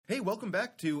Hey, welcome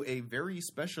back to a very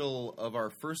special of our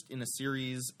first in a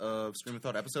series of Stream of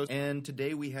Thought episodes. And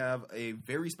today we have a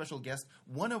very special guest,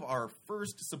 one of our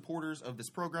first supporters of this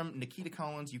program, Nikita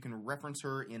Collins. You can reference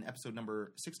her in episode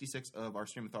number 66 of our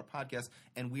Stream of Thought podcast.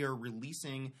 And we are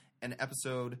releasing an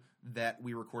episode that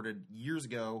we recorded years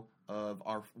ago of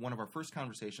one of our first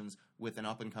conversations with an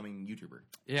up-and-coming YouTuber.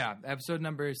 Yeah, episode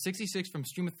number 66 from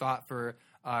Stream of Thought for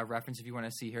reference if you want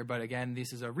to see here. But again,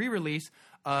 this is a re-release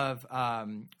of our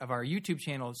YouTube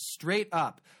channel straight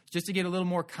up. Just to get a little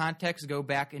more context, go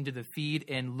back into the feed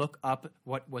and look up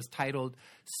what was titled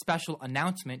Special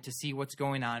Announcement to see what's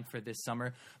going on for this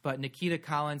summer. But Nikita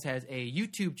Collins has a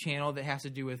YouTube channel that has to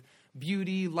do with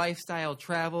beauty, lifestyle,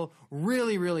 travel.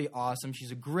 Really, really awesome.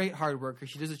 She's a great hard worker.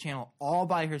 She does a channel all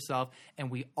by herself,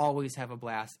 and we always have a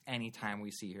blast anytime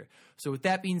we see her. So with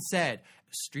that being said,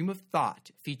 Stream of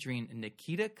Thought featuring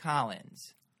Nikita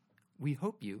Collins. We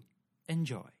hope you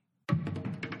enjoy. And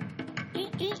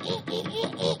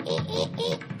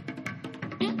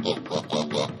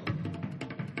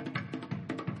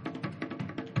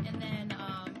then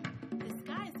this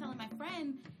guy is telling my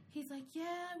friend, he's like,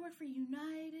 yeah, I work for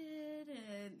United,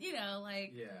 and, you know,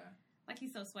 like, like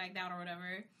he's so swagged out or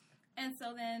whatever. And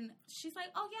so then she's like,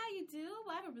 oh, yeah, you do?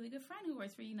 Well, I have a really good friend who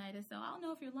works for United, so I don't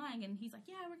know if you're lying. And he's like,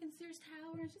 yeah, I work in Sears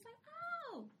Tower. And she's like,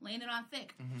 oh, laying it on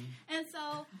thick. Mm-hmm. And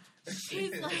so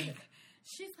she's like,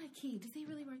 Key, does he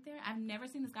really work there? I've never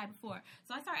seen this guy before.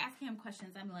 So I start asking him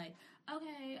questions. I'm like,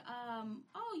 okay,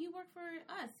 oh, you work for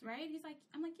us, right?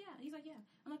 I'm like, yeah. He's like, yeah.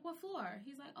 I'm like, what floor?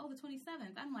 He's like, oh, the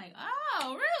 27th. I'm like,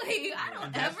 oh, really? I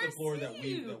don't ever see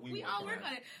you. We all work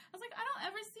on it. I was like, I don't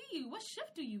ever see you. What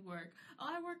shift do you work? Oh,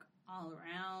 I work all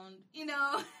around, you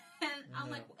know? And I'm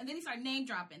like, and then he started name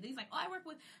dropping. Then he's like, oh, I work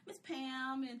with Miss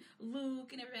Pam and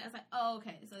Luke and everybody. I was like, oh,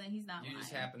 okay. So then he's not lying. You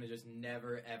just happen to just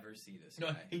never, ever see this guy.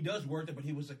 No, he does work there, but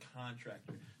he was a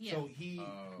contractor. Yeah. So he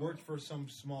worked for some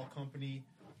small company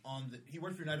he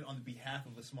worked for United on the behalf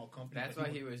of a small company. That's why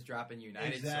he was dropping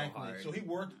United so hard. So he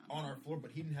worked on our floor, but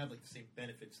he didn't have like the same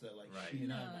benefits that like she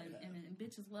and I might have. And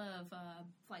bitches love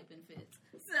flight benefits.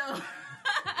 So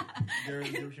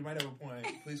she might have a point.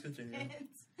 Please continue.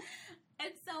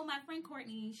 And so my friend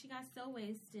Courtney, she got so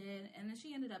wasted, and then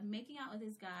she ended up making out with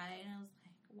this guy, and I was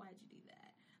like, why'd you do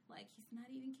that? Like, he's not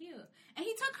even cute. And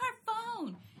he took her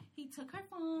phone.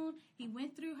 He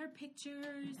went through her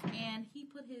pictures, and he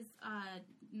put his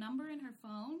number in her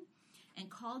phone and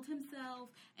called himself,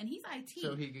 and he's IT.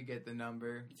 So he could get the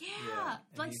number. Yeah.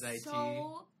 Like, he's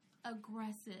so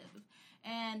aggressive.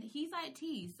 And he's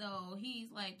IT, so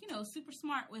he's like, you know, super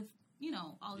smart with, you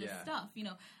know, all this stuff, you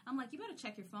know. I'm like, you better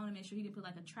check your phone and make sure he didn't put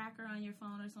like a tracker on your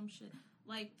phone or some shit.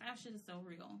 Like, that shit is so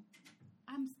real.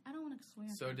 I don't want to swear.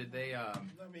 So did they?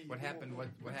 What happened?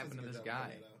 What happened to this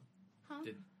guy? Huh?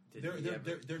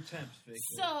 They're temps.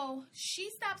 So she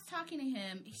stops talking to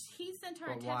him. He sent her.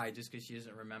 But why? Just because she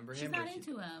doesn't remember him? She's not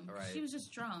into him. Right. She was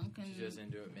just drunk and she's just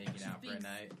into it, making out for a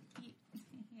night.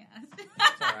 Yeah,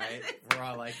 it's all right. We're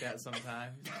all like that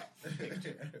sometimes.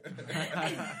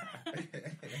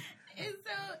 And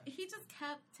so he just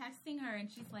kept texting her,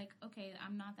 and she's like, okay,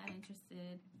 I'm not that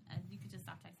interested. You could just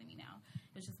stop texting me now.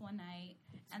 It was just one night.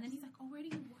 And then he's like, oh, where do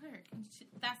you work? And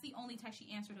that's the only text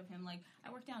she answered of him. Like, I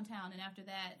work downtown. And after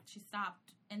that, she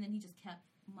stopped. And then he just kept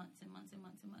months and months and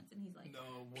months and months. And he's like,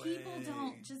 no way. People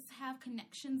don't just have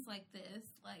connections like this.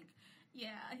 Like,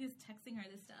 yeah, he was texting her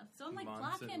this stuff. So I'm like,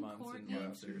 block him, Courtney.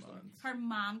 Her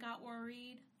mom got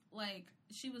worried. Like,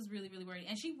 she was really, really worried.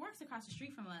 And she works across the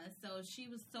street from us. So she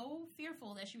was so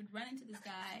fearful that she would run into this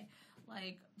guy,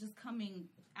 like, just coming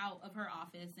out of her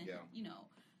office. And, you know,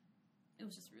 it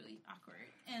was just really awkward.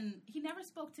 And he never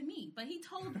spoke to me. But he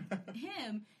told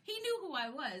him, he knew who I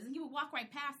was. And he would walk right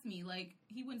past me. Like,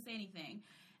 he wouldn't say anything.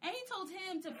 And he told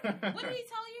him to, what did he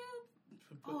tell you?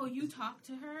 Oh, you talked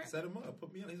to her? Set him up.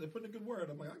 Put me on. He said, put in a good word.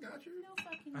 I'm like, I got you. No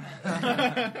fucking way.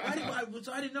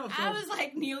 I didn't know. So. I was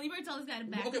like, Neil, you better tell this guy to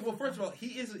back. Okay, well, first of all,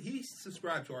 he's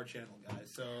subscribed to our channel, guys.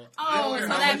 So so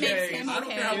that makes him okay. I don't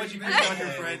care how much you think about your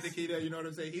friend, Nikita. You know what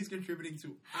I'm saying? He's contributing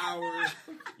to our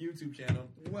YouTube channel.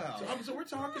 Wow. So we're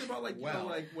talking about like, you know,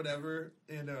 like whatever,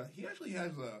 and he actually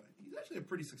has he's actually a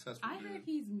pretty successful. I heard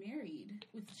he's married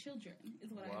with children.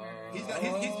 Is what I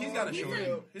heard. He's got a shorty.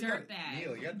 Dirtbag.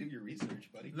 Neil, you gotta do your research,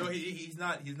 buddy. No, he's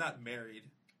not married.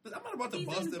 I'm not about to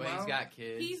bust him out. He's got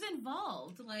kids. He's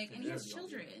involved, like, and he has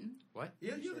children. What?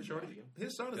 Yeah, he has a shorty.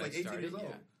 His son is like 18 years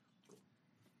old.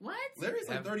 What? Larry's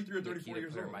like 33 or 34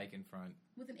 years old. Mic in front.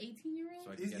 With an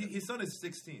 18-year-old? His son is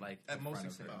 16. Like at most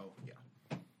 16. Oh, yeah.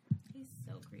 He's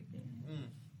so creepy.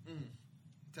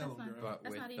 Tell him, girl.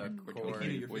 But with the cord.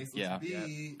 Your face yeah. There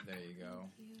you go.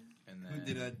 And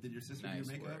then did your sister do your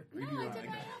makeup? No, I did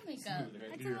my own makeup. smooth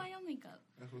right I do here. my own makeup.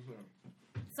 That's what's up.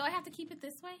 So I have to keep it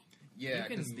this way? Yeah, you can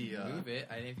because the move it.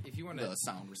 If you want the to,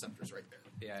 sound receptor's right there.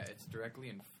 yeah, it's directly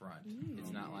in front.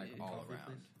 It's not like all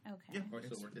around. Okay.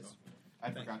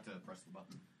 I forgot to press the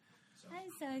button. I'm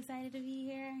so excited to be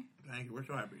here. Thank you. We're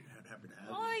so happy to have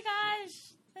Oh my gosh.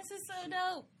 This is so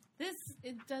dope.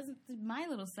 My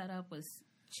little setup was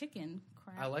chicken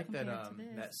crap. I like that compared to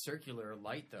this. that circular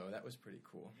light though. That was pretty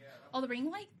cool. Oh, the ring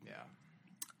light? Yeah.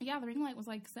 Yeah, the ring light was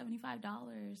like $75.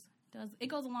 It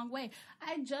goes a long way.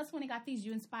 I just when I got these,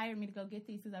 you inspired me to go get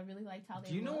these because I really liked how they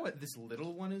Do you know look. what this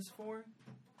little one is for?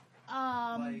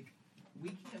 Like We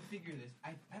can't figure this.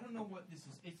 I don't know what this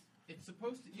is. It's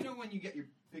supposed to. You know when you get your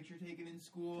picture taken in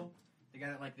school, they got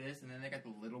it like this, and then they got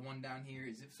the little one down here.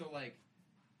 Is it so like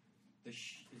is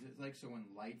it like so when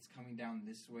light's coming down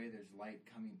this way, there's light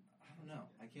coming? I don't know.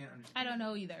 I can't understand. I don't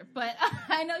know either, but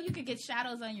I know you could get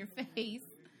shadows on your face.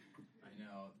 I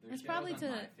know. It's There's probably shadows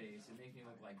on to- my face. It makes me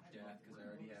look like death because I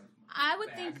already have I would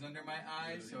bags think under my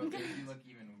eyes, so it makes me look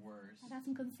even worse. I got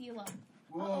some concealer.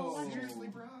 Whoa! Seriously,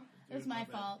 bro? It was my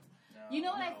fault. No, You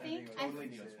know what I no, think? it was totally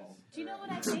Neil's fault. Do you know what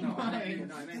I think? No, I meant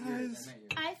yours. I meant yours.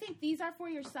 I think these are for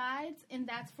your sides and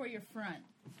that's for your front.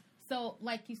 So,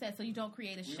 like you said, so you don't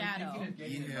create a shadow.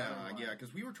 Yeah,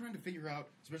 because we were trying to figure out,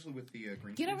 especially with the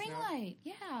green Get a screens ring now, light.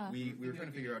 Yeah. We were trying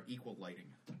to figure out equal lighting.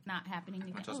 Not happening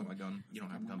again. I toss Oh, out my gun. You don't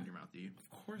have gum in your mouth, do you?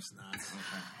 Of course not.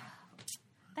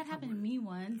 that happened to me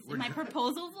once in my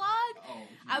proposal vlog. Oh,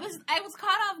 I was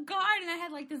caught off guard and I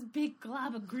had like this big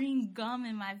glob of green gum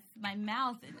in my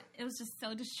mouth and it was just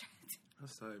so distracting.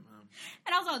 That's tight, man.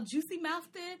 And I was all juicy mouthed.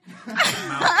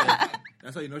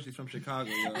 That's how you know she's from Chicago,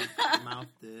 yo. Mouthed.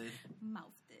 Mouthed.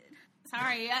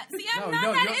 Sorry. See, I'm No, not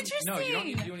no, that you don't, interesting. no, you don't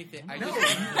need to do anything. I No,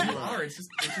 just, you are. It's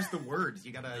just the words.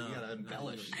 You gotta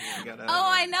embellish. You gotta. Oh,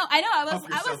 I know. I Pump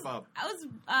yourself up. I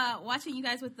was watching you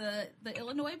guys with the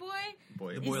Illinois boy.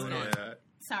 Boy, The boy Is- Illinois.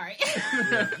 Sorry.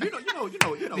 You know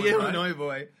the him, right? Illinois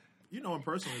boy. You know him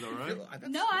personally, though, right?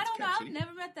 No, I don't know. I've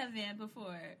never met that man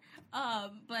before.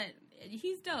 But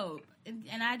he's dope.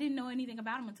 And I didn't know anything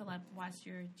about him until I watched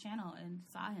your channel and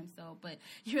saw him. So, but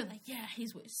you're like, yeah,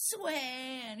 he's with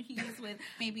Sway and he's with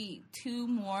maybe two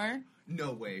more.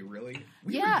 No way, really?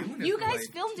 We Yeah, were doing it you for, guys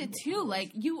like, filmed it 2 too.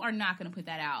 Like, you are not going to put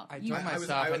that out. I You- told I was-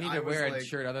 myself I, I need to was wear a like-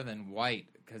 shirt other than white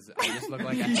because I just look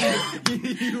like a head.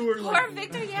 You were Poor like,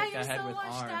 Victor, yeah, like you're a head so with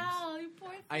washed arms. out. You poor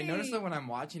thing. I noticed that when I'm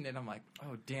watching it, I'm like,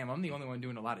 oh damn, I'm the only one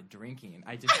doing a lot of drinking.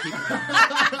 I just keep,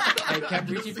 I kept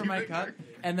reaching for my cup,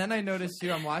 and then I noticed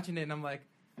too, I'm watching it, and I'm like,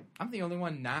 I'm the only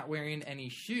one not wearing any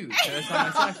shoes. So that's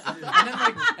how I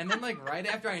suck. And then like right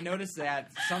after I noticed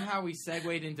that, somehow we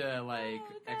segued into like Oh,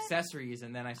 God. accessories,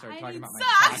 and then I started talking need about my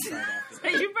socks. socks right after.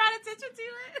 So you brought attention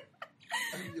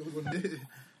to it?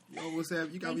 Yo, what's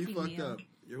up? You got me Thank you, fucked Neil. up.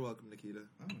 You're welcome, Nikita.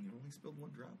 Oh, you only spilled 1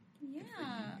 drop. Yeah.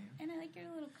 And I like your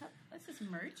little cup. What's this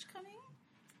merch coming?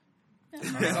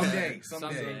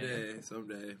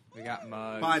 Someday. We got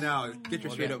mugs. Bye now. Get your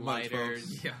We'll straight get up mugs, lighters.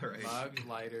 folks. Yeah, right. Mugs,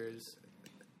 lighters,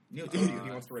 Neil told you he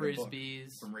wants to write a book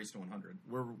frisbees. from Race to 100.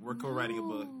 We're co-writing a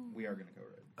book. We are going to cover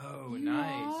it. Oh, You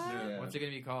nice. are? Yeah. What's it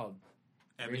gonna be called?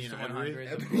 Ebony Race and to Ivory.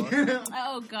 100, the book.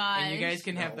 Oh, God. And you guys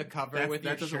can have the cover with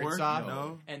your that doesn't shirts work? off,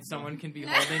 No. and someone can be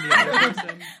holding the other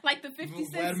person. Like the 50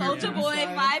 Cent Vladimir Soldier Putin Boy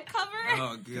style. vibe cover?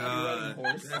 Oh God,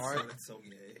 Horse that's so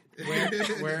gay.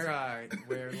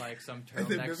 Wear like some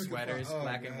turtleneck sweaters,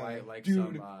 black and white, like Dude,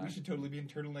 some. we should totally be in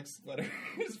turtleneck sweaters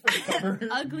for the cover.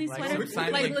 Ugly Like sweater, some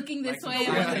sign- like like- looking this like way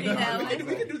some and sign- looking that We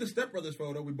way. can do the Step Brothers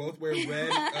photo. We both wear red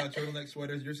turtleneck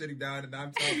sweaters. You're sitting down, and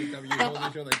I'm talking. You're holding each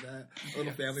other like that. A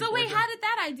little family. So wait, portrait. how did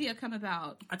that idea come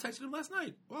about? I texted him last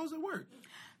night while I was at work.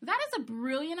 That is a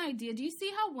brilliant idea. Do you see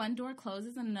how one door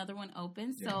closes and another one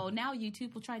opens? So now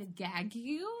YouTube will try to gag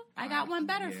you. I got one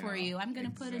better for you. I'm going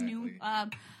to put a new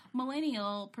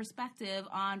millennial perspective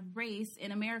on race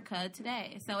in America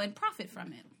today. So and profit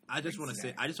from it. I just want to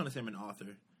say I'm an author,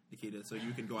 Nikita. So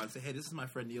you can go out and say, "Hey, this is my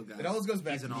friend Neil, guys." It always goes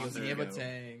back He's to an Neil's author. Yeah, ego. but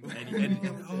dang.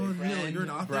 And oh, Neil, you're an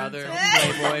author. Brother,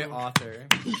 So- Playboy, author.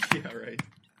 Yeah, right.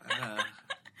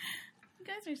 You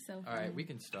guys are so funny. All right, we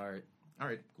can start. All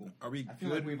right, cool. Are we I feel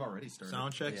good? like we've already started.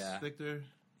 Sound checks, Yeah. Victor.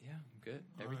 Yeah, I'm good.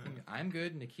 All Everything. right. I'm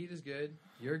good. Nikita's good.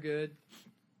 You're good.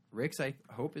 Rick's, I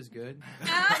hope, is good.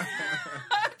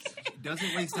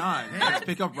 Doesn't waste time. Let's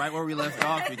pick up right where we left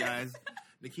off, you guys.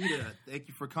 Nikita, thank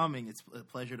you for coming. It's a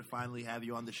pleasure to finally have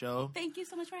you on the show. Thank you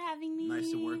so much for having me.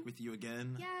 Nice to work with you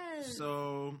again. Yes.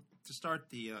 So, to start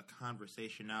the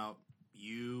conversation out,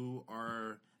 you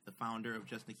are the founder of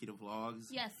Just Nikita Vlogs.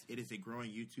 Yes. It is a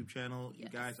growing YouTube channel. You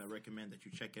Yes. guys, I recommend that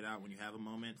you check it out when you have a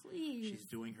moment. Please. She's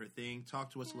doing her thing.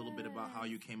 Talk to us a little bit about how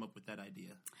you came up with that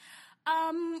idea.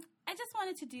 I just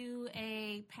wanted to do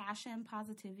a passion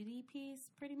positivity piece,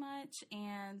 pretty much,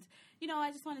 and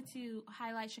I just wanted to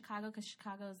highlight Chicago because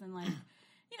Chicago's in like,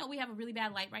 we have a really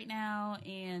bad light right now,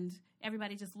 and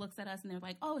everybody just looks at us and they're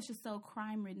like, "Oh, it's just so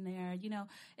crime ridden there."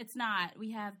 It's not.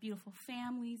 We have beautiful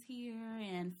families here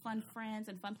and fun friends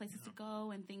and fun places to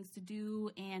go and things to do,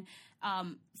 and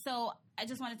so I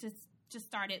just wanted to just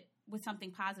start it with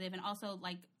something positive, and also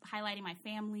like highlighting my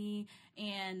family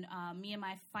and me and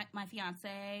my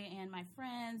fiance and my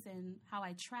friends and how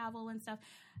I travel and stuff.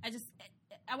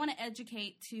 I want to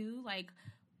educate too, like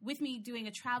with me doing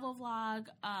a travel vlog,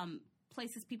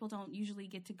 places people don't usually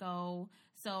get to go,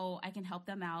 so I can help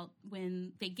them out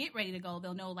when they get ready to go.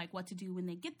 They'll know like what to do when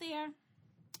they get there.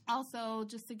 Also,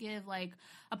 just to give like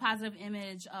a positive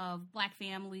image of Black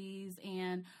families,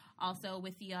 and also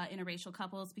with the interracial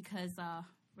couples, because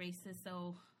race is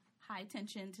so high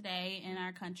tension today in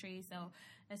our country. So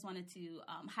I just wanted to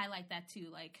highlight that too.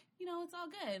 Like, it's all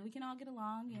good. We can all get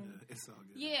along. And it's all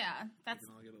good. Yeah, we can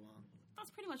all get along. That's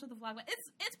pretty much what the vlog was.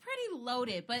 It's pretty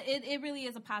loaded, but it really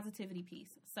is a positivity piece.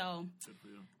 So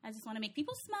I just want to make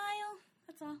people smile.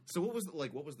 That's all. So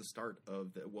what was the start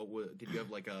of did you have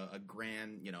like a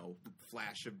grand,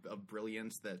 flash of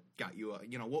brilliance that got you,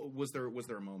 what was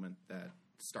there a moment that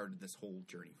started this whole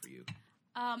journey for you?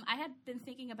 I had been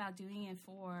thinking about doing it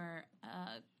for,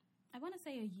 I want to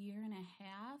say a year and a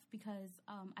half, because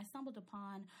I stumbled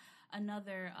upon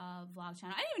another vlog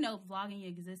channel. I didn't even know vlogging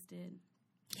existed.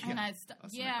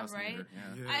 Yeah, and right.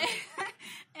 Yeah.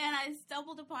 And I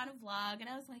stumbled upon a vlog, and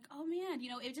I was like, oh man,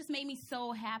 it just made me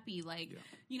so happy, like,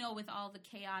 with all the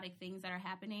chaotic things that are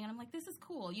happening. And I'm like, this is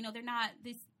cool. They're not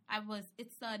this.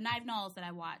 It's the Knives Knowles that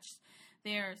I watched.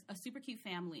 They're a super cute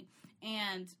family,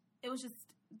 and it was just,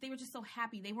 they were just so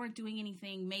happy. They weren't doing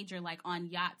anything major, like on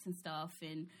yachts and stuff,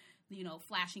 and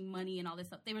flashing money and all this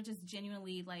stuff. They were just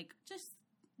genuinely like just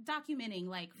documenting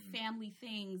like family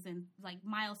things and like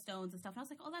milestones and stuff. And I was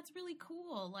like, oh, that's really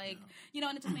cool. Like,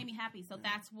 and it just made me happy. So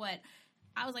that's what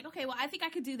I was like, okay, well, I think I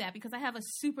could do that, because I have a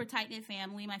super tight-knit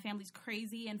family. My family's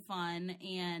crazy and fun,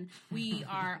 and we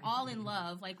are all in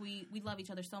love. Like, we love each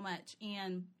other so much.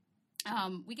 And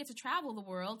we get to travel the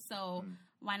world, so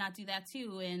why not do that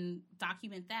too and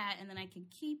document that, and then I can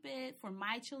keep it for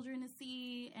my children to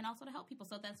see and also to help people.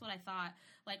 So that's what I thought.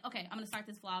 Like, okay, I'm going to start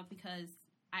this vlog because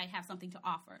I have something to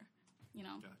offer,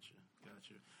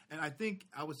 Gotcha. And I think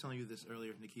I was telling you this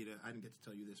earlier, Nikita. I didn't get to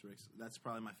tell you this, Rick. That's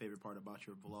probably my favorite part about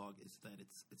your vlog, is that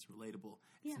it's relatable.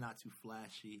 Yeah. It's not too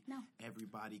flashy. No.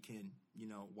 Everybody can,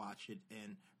 watch it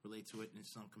and relate to it in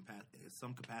some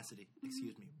capacity. Mm-hmm.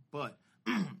 Excuse me. But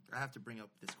I have to bring up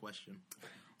this question.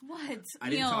 What? I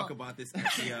didn't talk about this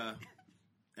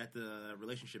at the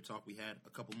relationship talk we had a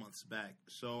couple months back.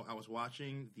 So I was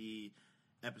watching the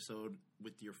episode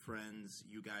with your friends.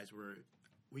 You guys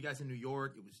in New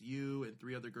York. It was you and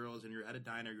 3 other girls, and you're at a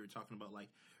diner. You were talking about like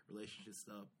relationship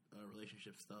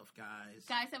stuff, guys.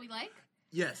 Guys that we like?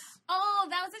 Yes. Oh,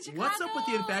 that was in Chicago. What's up with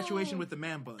the infatuation with the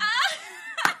man bun?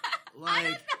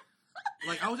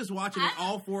 Like, I was just watching it.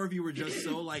 All 4 of you were just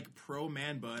so, like, pro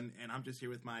man bun, and I'm just here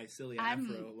with my silly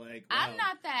afro. Like, wow, I'm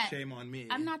not that. Shame on me.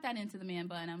 I'm not that into the man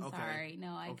bun. I'm okay. sorry.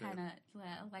 No, I kind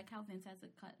of like how Vince has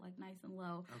it cut, like, nice and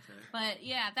low. Okay. But,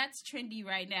 yeah, that's trendy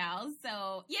right now.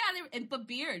 So, yeah, but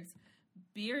beards.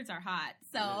 Beards are hot.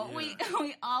 So, we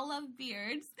all love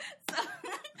beards. So.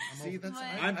 See, that's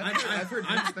I've heard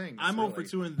mixed things. I'm really. 0 for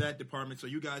 2 in that department, so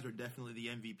you guys are definitely the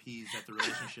MVPs at the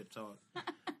relationship talk.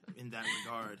 In that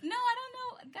regard. No, I don't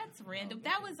know. That's random. Okay.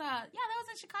 That was that was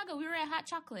in Chicago. We were at Hot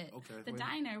Chocolate. Okay. The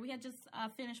diner. We had just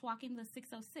finished walking the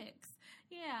 606.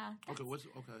 Yeah. Okay,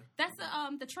 That's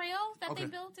the trail that they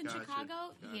built in Gotcha.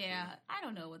 Chicago. Gotcha. Yeah. I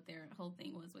don't know what their whole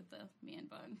thing was with the man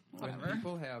bun. Whatever. When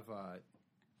people have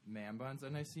man buns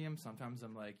and I see them, sometimes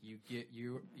I'm like,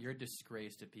 you're a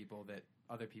disgrace to people that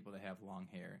other people that have long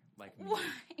hair like me. Why?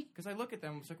 Because I look at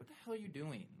them, it's like, what the hell are you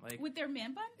doing? Like with their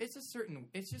man bun? It's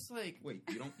just like, wait,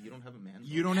 you don't have a man bun?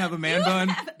 You don't have a man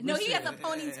bun? No, he has a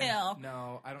ponytail.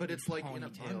 No, I don't. But it's like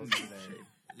ponytails.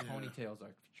 Ponytails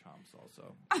are chumps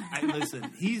also.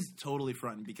 Listen, he's totally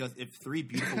fronting, because if 3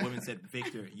 beautiful women said,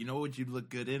 Victor, you know what you'd look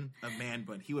good in? A man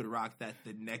bun. He would rock that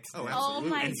the next day. Oh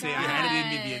my and say, I had it in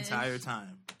me the entire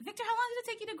time. Victor, how long did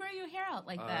it take you to grow your hair out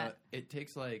like that? It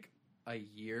takes like a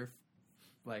year,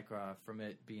 like from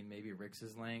it being maybe Rick's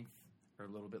length or a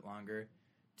little bit longer,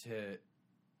 to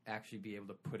actually be able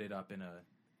to put it up in a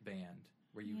band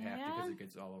where you have to, because it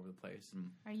gets all over the place.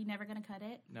 Are you never going to cut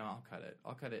it? No, I'll cut it.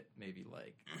 I'll cut it maybe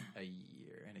like a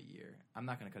year. I'm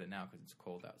not going to cut it now because it's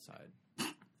cold outside.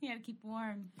 You gotta keep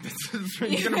warm.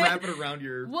 You're gonna wrap it around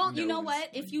your. Well, you know nose. what?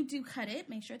 If you do cut it,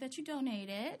 make sure that you donate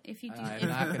it. If you do, I'm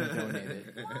not going to donate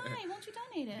it why won't you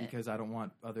donate it? because I don't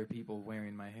want other people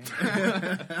wearing my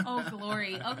hair. Oh,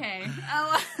 glory. Okay.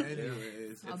 Oh,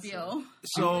 Anyways, I'll be all.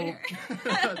 so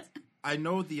I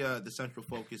know the central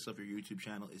focus of your YouTube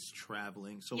channel is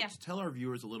traveling. So Yeah. tell our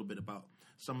viewers a little bit about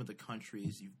some of the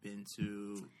countries you've been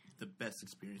to, the best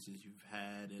experiences you've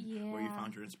had, and where you Yeah.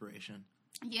 found your inspiration.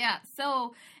 Yeah,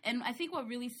 so, and I think what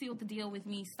really sealed the deal with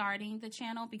me starting the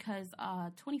channel, because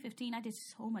 2015, I did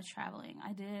so much traveling.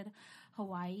 I did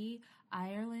Hawaii,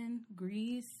 Ireland,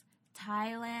 Greece,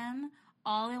 Thailand,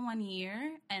 all in 1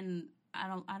 year, and I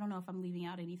don't know if I'm leaving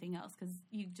out anything else, because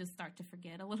you just start to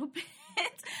forget a little bit.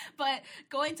 But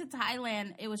going to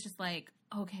Thailand, it was just like,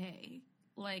 okay,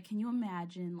 like, can you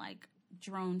imagine, like,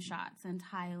 drone shots in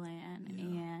Thailand,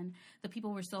 and the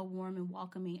people were so warm and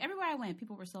welcoming. Everywhere I went,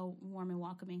 people were so warm and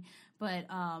welcoming. But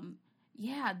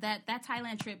yeah, that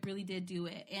Thailand trip really did do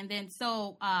it. And then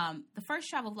so the first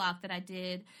travel vlog that I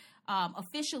did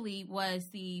officially was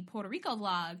the Puerto Rico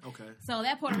vlog. Okay. So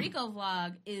that Puerto Rico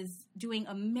vlog is doing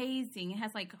amazing. It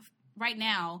has like right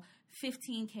now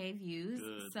 15K views.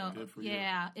 Good, so good for you.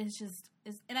 yeah, it's just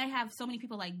and I have so many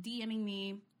people like DMing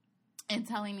me and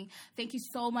telling me, thank you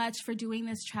so much for doing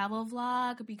this travel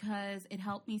vlog because it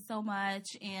helped me so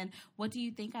much. And what do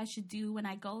you think I should do when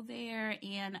I go there?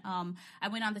 And I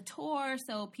went on the tour,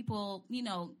 so people, you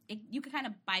know, you can kind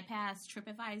of bypass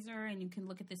TripAdvisor and you can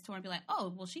look at this tour and be like,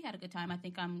 oh, well, she had a good time. I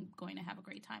think I'm going to have a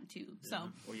great time too. So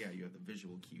Well, yeah, you have the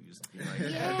visual cues. You're like,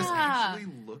 this Yeah.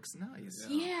 actually looks nice.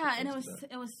 yeah, and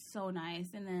it was so nice.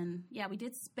 And then yeah, we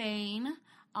did Spain.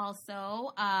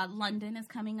 Also, London is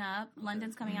coming up.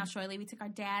 London's coming out shortly. We took our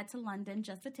dad to London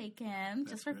just to take him,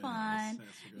 just for great. fun.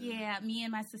 That's great. Yeah, me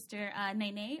and my sister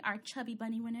Nene, our chubby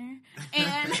bunny winner.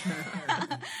 And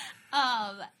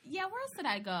yeah, where else did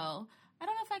I go? I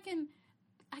don't know if I can't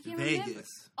remember.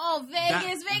 Vegas. Oh,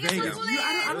 Vegas. Vegas was lit.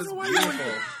 I don't know why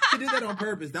you did that on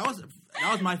purpose. That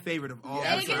was my favorite of all.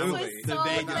 Vegas time. was The so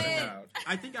Vegas. lit.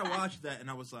 I think I watched that and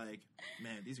I was like,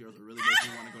 man, these girls are really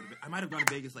making me want to go to Vegas. I might have gone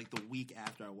to Vegas like the week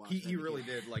after I watched He that really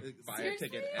video. did like buy Seriously? a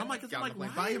ticket. And I'm like, got on the plane.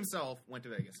 why? By himself went to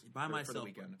Vegas By for myself. the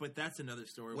weekend. But that's another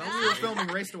story. Well, we were filming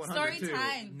Race to 100 Story too.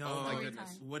 time. No, Oh my Story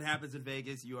goodness. time. What happens in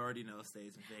Vegas, you already know,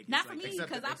 stays in Vegas. Not for Like, me, except-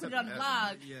 because I put except it on the for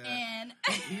vlog. Yeah. And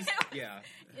Yeah.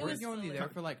 it We're was only so there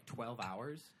lit. for like 12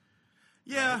 hours.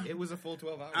 Yeah, It was a full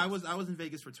 12 hours. I was in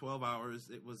Vegas for 12 hours.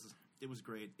 It was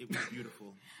great. It was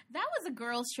beautiful. That was a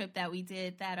girls trip that we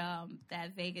did. That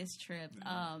Vegas trip.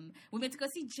 We went to go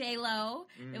see J-Lo.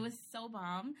 It was so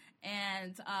bomb,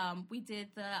 and we did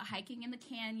the hiking in the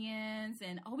canyons,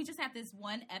 and we just had this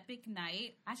one epic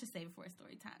night. I should save it for a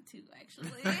story time too.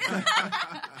 Actually,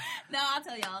 no, I'll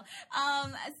tell y'all.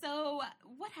 So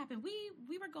what happened?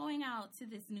 We were going out to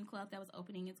this new club that was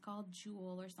opening. It's called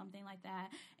Jewel or something like that.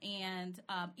 And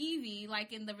Evie,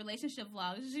 like in the relationship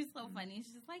vlog, she's so funny.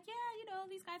 She's just like, yeah, you know,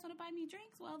 these guys want to buy me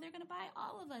drinks. Well, they're gonna buy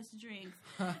all of us drinks.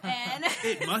 And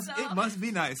It must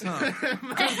be nice, huh?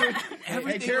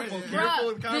 Hey, careful with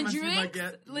Bruh, the comments you might drinks.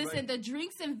 get. Listen, the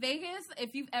drinks in Vegas.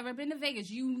 If you've ever been to Vegas,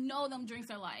 you know them drinks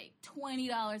are like $20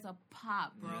 a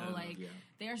pop, bro. Yeah, like yeah.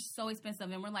 they're so expensive,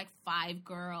 and we're like 5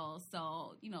 girls,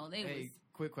 so you know they was. Hey,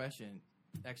 quick question.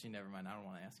 Actually, never mind. I don't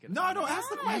want to ask it. No, don't ask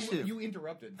the question. You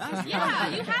interrupted. Yeah,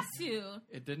 you have to.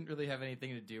 It didn't really have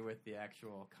anything to do with the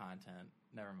actual content.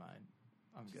 Never mind.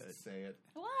 I'm good. Just say it.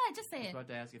 What? Just I say was it. about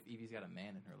to ask if Evie's got a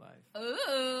man in her life.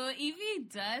 Ooh, Evie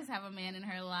does have a man in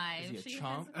her life. Is he a She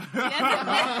chump?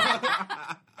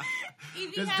 has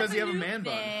Evie Does has he have a new man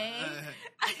bun? bae.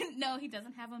 No, he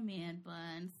doesn't have a man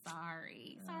bun.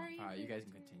 Sorry. Sorry. All right, you guys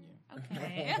can continue.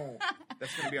 Okay.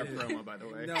 That's going to be our promo, by the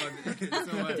way. No,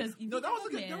 Does Evie no, that was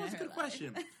have a man in good her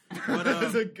question. life? But, That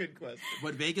was a good question.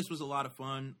 but Vegas was a lot of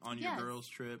fun on your Yes. girls'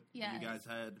 trip. Yes. You guys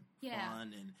had Yeah.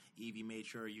 fun, and Evie made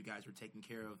sure you guys were taken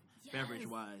care of Yes.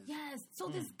 beverage-wise. Yes. So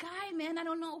this guy, man, I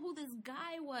don't know who this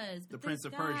guy was. The But Prince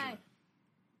this of Persia. guy-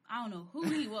 I don't know who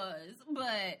he was,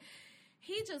 but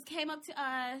he just came up to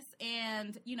us,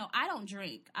 and you know, I don't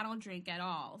drink at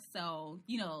all. So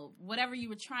you know, whatever you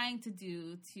were trying to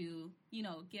do to, you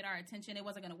know, get our attention, it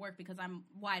wasn't going to work because I'm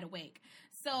wide awake.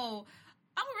 So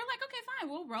we're like, okay, fine,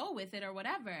 we'll roll with it or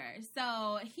whatever.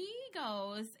 So he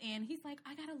goes and he's like,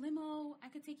 I got a limo. I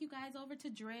could take you guys over to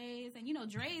Dre's. And you know,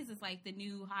 Dre's is like the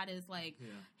new hottest like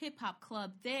hip hop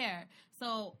club there.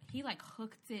 So he like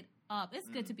hooked it up. It's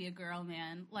good to be a girl,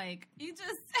 man. Like you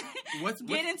just What's-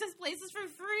 get into places for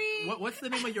free. What's the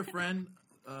name of your friend?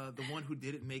 The one who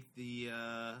didn't make the,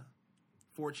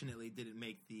 fortunately didn't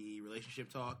make the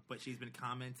relationship talk, but she's been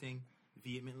commenting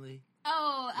vehemently.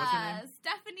 Oh, What's her name?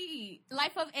 Stephanie,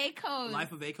 Life of Akos.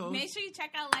 Life of Akos? Make sure you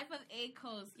check out Life of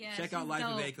Akos. Yeah, Check out she's Life of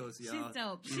dope. Akos, y'all. She's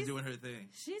dope. She's doing her thing.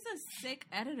 She's a sick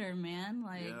editor, man.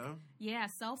 Like, yeah,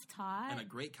 self-taught. And a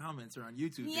great commenter on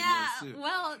YouTube yeah, videos, too.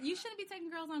 well, you shouldn't be taking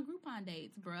girls on Groupon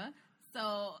dates, bruh.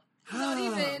 So, don't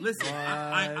even. Listen,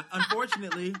 I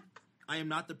unfortunately, I am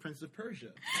not the Prince of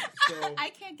Persia. So I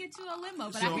can't get you a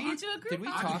limo, but So I can get you a Groupon. did we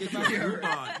I talk can get about you a her?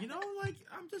 Groupon. You know, like,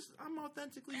 I'm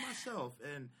authentically myself.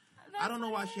 And I don't know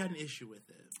why she had an issue with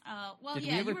it. Well, Did yeah,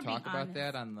 we you ever were talk being about honest.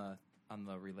 that on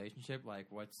the relationship? Like,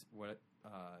 what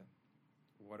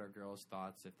are girls'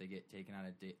 thoughts if they get taken on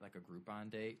a date, like a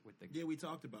Groupon date with the? Yeah, we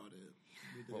talked about it.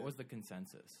 We did. What was the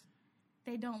consensus?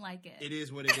 They don't like it. It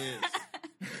is what it is.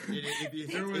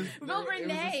 There was Well, it was a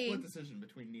Renee- split decision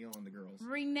between Neil and the girls.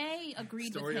 Renee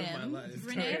agreed Story with of him. my life.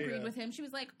 Renee Yeah. agreed with him. She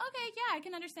was like, "Okay, yeah, I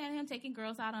can understand him taking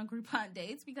girls out on Groupon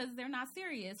dates because they're not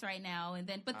serious right now." And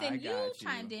then, but then I you got you.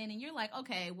 chimed in and you're like,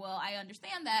 "Okay, well, I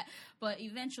understand that, but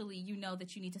eventually, you know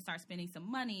that you need to start spending some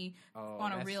money Oh,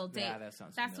 on a that's- real date." Yeah, that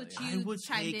sounds That's familiar. what I you would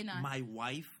chimed take in on. my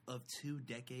wife of 2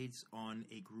 decades on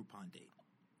a Groupon date.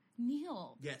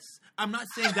 Neil. Yes. I'm not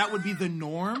saying that would be the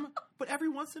norm, but every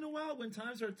once in a while when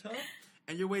times are tough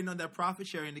and you're waiting on that profit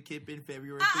sharing to kick in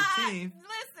February 15th,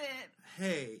 Listen.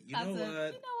 hey, you That's know it. what?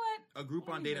 You know what? A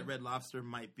Groupon date at Red Lobster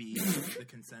might be the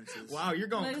consensus. Wow, you're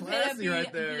going Let it classy be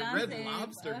right there. Red Beyonce,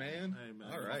 Lobster, man. Hey,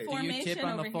 man. All right. For- Do you tip Formation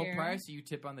on the over full here. price or you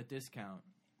tip on the discount?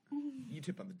 You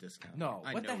tip on the discount. No.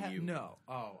 I What know the heck? you. No.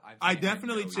 Oh, I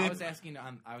definitely I tip- was asking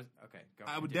on. I was okay. Go.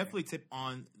 I would continue. definitely tip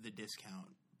on the discount,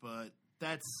 but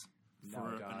that's No,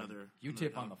 for dog. another. You another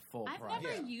tip on the full I've price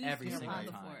never Yeah, used every Groupon single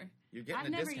before. time. You're getting I've a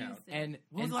never discount. used it. And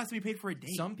When was the last time you paid for a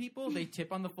date? some people they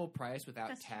tip on the full price without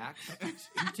That's tax.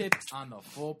 You tip on the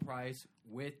full price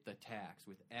with the tax,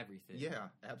 with everything. Yeah,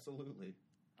 absolutely.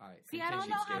 All right. See, I don't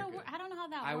continue. know how to Good. work. I don't know how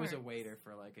that I works. was a waiter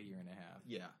for like a year and a half.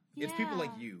 Yeah. It's people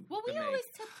like you. Well, we that always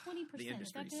make tip 20%. the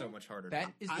industry Is that so good? much harder.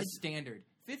 That is the I- standard.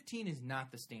 15 is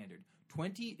not the standard.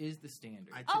 20 is the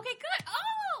standard. I tip, Okay, good.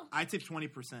 Oh, I tip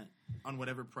 20% on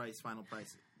whatever price, final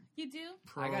price. you do?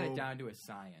 I got it down to a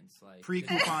science. Like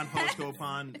Pre-coupon,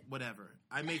 post-coupon, whatever.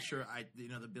 I make sure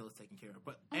the bill is taken care of.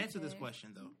 But answer this Okay.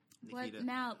 question though, What Nikita.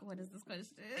 now? What is this question?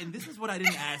 And this is what I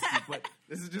didn't ask you, but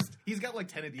This is just, he's got like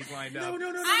 10 of these lined up.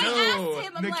 no. I asked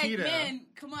him. I'm Nikita. like, man,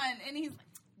 come on, and he's like,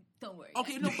 don't worry.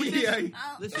 Okay, no, but Yeah.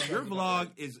 listen, your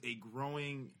vlog is a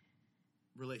growing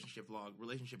relationship vlog.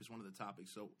 Relationship is one of the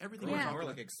topics, so everything Yeah. we're More talking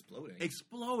like about exploding.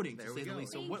 exploding There to we say the go.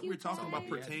 least. So Thank what you, we're talking about guys.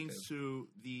 pertains to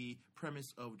the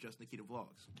premise of Just Nikita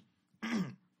Vlogs.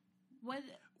 What?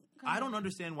 I don't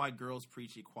understand why girls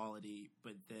preach equality,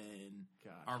 but then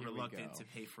God, are here we reluctant go. to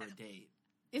pay for a date.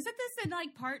 Isn't this in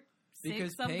like part 6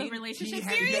 Because of the pain- relationship He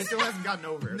series? still hasn't gotten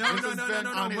over it. No, This no, has no, been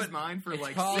no, no, on his but mind for it's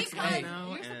like called- 6 Because months now.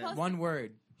 you're and- supposed One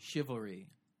word: chivalry.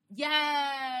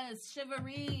 Yes,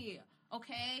 chivalry.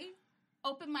 Okay,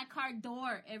 open my car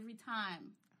door every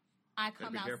time I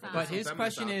come be careful. outside. But Some his feminists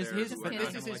question out is there his. who But are this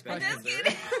not is gonna his like that question.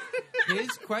 answer.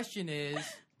 His question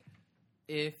is,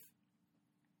 if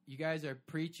you guys are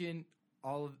preaching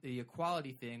all of the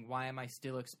equality thing, why am I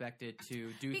still expected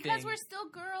to do because things? we're still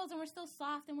girls and we're still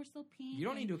soft and we're still pink. You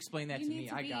don't need to explain that You to need me.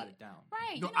 to I be- got it down.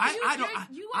 Right. No, you know, I you're-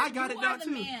 don't- you I are, got you it are down the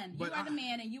too, man. but You are I- the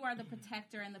man and you are the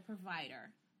protector and the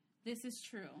provider. This is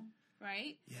true,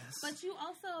 right? Yes. But you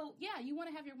also, you want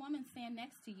to have your woman stand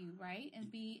next to you, right?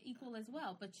 And be equal as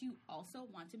well. But you also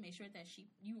want to make sure that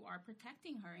you are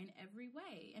protecting her in every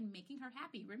way and making her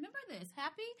happy. Remember this.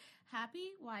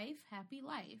 Happy wife, happy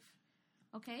life.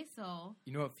 Okay, so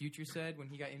You know what Future said when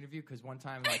he got interviewed? Because one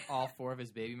time, like, all 4 of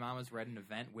his baby mamas were at an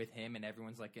event with him, and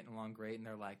everyone's, like, getting along great, and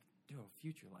they're like, dude,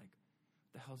 Future, like,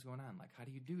 what the hell's going on? Like, how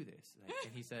do you do this? Like,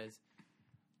 and he says,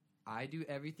 I do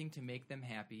everything to make them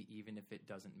happy, even if it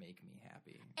doesn't make me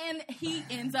happy. and he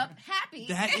ends up happy.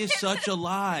 That is such a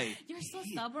lie. You're so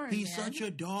stubborn. He's man. such a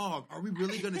dog. Are we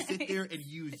really going to sit there and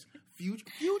use Future?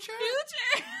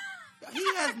 Future. He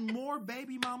has more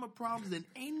baby mama problems than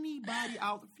anybody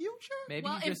out. Future? Maybe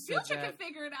Well, he if just Future said can that.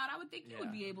 figure it out, I would think you would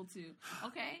Yeah. be able to.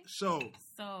 Okay, So,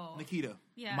 so Nikita,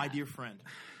 Yeah. my dear friend,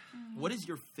 what is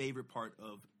your favorite part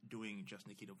of doing Just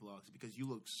Nikita Vlogs? Because you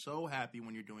look so happy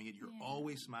when you're doing it. You're Yeah.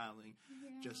 always smiling.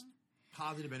 Yeah. Just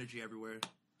positive energy everywhere.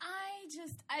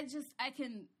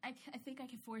 I think I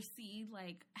can foresee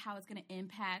like how it's going to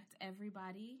impact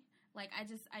everybody. Like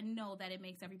I know that it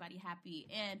makes everybody happy.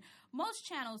 And most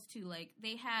channels too, like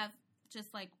they have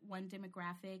just like one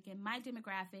demographic, and my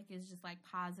demographic is just like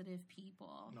positive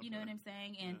people. You know Okay. what I'm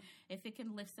saying? And if it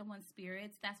can lift someone's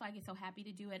spirits, that's why I get so happy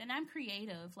to do it. And I'm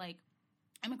creative. Like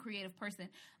I'm a creative person.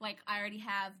 Like I already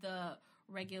have the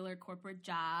regular corporate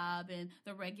job and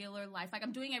the regular life. Like,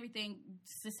 I'm doing everything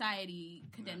society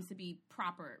condemns to be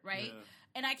proper, right? Yeah.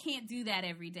 And I can't do that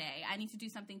every day. I need to do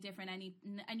something different. I need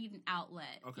an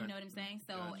outlet. Okay. You know what I'm saying?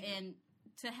 So, Gotcha. and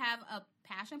to have a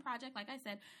passion project, like I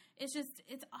said, it's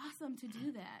awesome to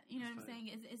do that. You know what I'm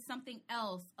saying? It's something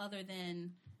else other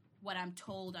than what I'm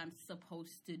told I'm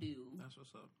supposed to do. That's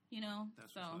what's up. You know?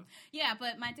 That's So, what's up. yeah,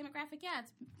 but my demographic,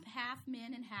 it's half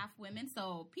men and half women.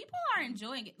 So people are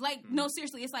enjoying it. Like, no,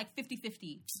 seriously, it's like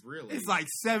 50-50. Really? It's like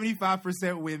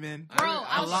 75% women. Bro, a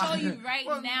I'll lot- show you right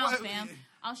What- now, what- fam.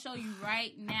 I'll show you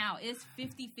right now. It's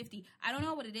 50-50. I don't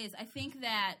know what it is. I think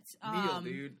that... Neil,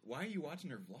 dude, why are you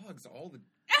watching her vlogs all the?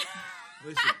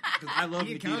 Listen, 'cause I love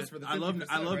He Nikita. accounts for the I love 50%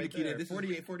 right Nikita. there. This is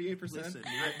 48%. Listen,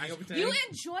 I go for You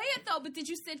enjoy it, though, but did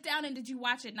you sit down and did you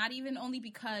watch it? Not even only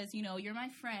because, you know, you're my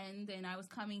friend and I was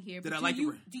coming here. Did but I like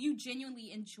do it? you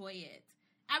genuinely enjoy it?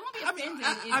 I won't be I mean,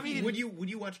 offended. I mean, Would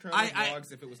you watch travel I-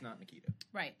 vlogs if it was not Nikita?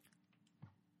 Right.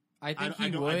 I think I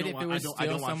he don't- I would don't if wa- it I was don't- I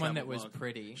still don't watch someone travel that was vlogs.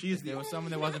 pretty. She is If there the- was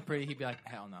someone that wasn't pretty, he'd be like,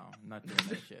 hell no, I'm not doing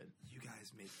that shit. You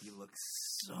guys make me look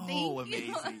so Thank you.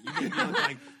 amazing. You make me look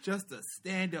like just a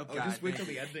stand-up Oh, guy. just wait till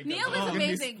the editing. Neil comes is out. Give me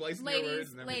amazing. splicing your words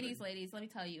Ladies, and everything. let me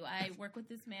tell you, I work with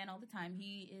this man all the time.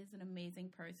 He is an amazing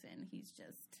person. He's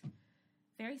just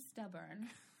very stubborn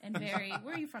and very...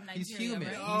 Where are you from? Nigeria, He's human.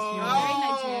 right? He's Very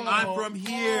human. Nigerian. I'm from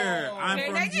here. Oh. I'm Very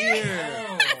from Nigerian.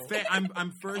 here.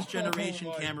 I'm first generation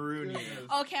Oh, my Cameroonian. goodness.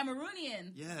 Oh,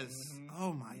 Cameroonian. Yes. Mhm.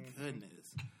 Oh my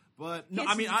goodness. But no,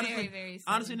 Kids I mean is honestly, very, very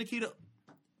honestly, soon. Nikita,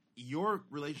 your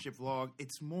relationship vlog,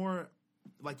 it's more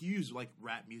like you use like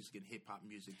rap music and hip hop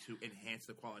music to enhance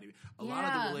the quality. A lot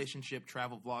of Yeah. the relationship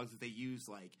travel vlogs that they use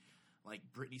like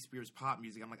Britney Spears pop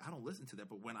music. I'm like, I don't listen to that,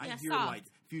 but when I Yeah, hear soft. like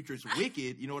Future's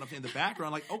Wicked, you know what I'm saying, in the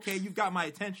background, like, okay, you've got my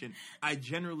attention. I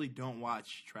generally don't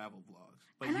watch travel vlogs.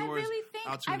 But And yours,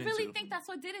 I'll I tune really into. think that's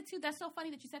what did it too. That's so funny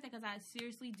that you said that because I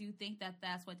seriously do think that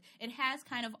that's what it has.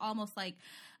 Kind of almost like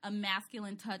a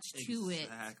masculine touch to it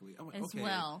Exactly. I'm like, as okay.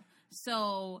 well.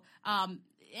 So,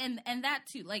 and that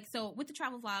too. Like, so with the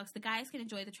travel vlogs, the guys can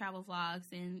enjoy the travel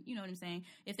vlogs, and you know what I'm saying.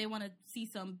 If they want to see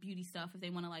some beauty stuff, if they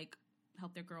want to like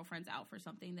help their girlfriends out for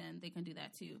something, then they can do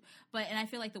that too. And I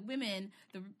feel like the women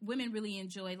really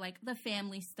enjoy like the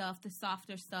family stuff, the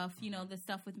softer stuff, you know, the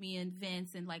stuff with me and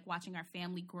Vince and like watching our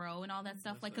family grow and all that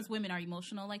stuff. That's Like, because right. women are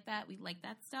emotional like that. We like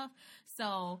that stuff.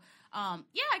 So, yeah,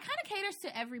 it kind of caters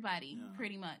to everybody Yeah.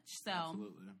 pretty much. So,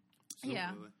 Absolutely. Yeah.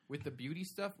 Absolutely. With the beauty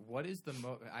stuff, what is the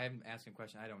most... I'm asking a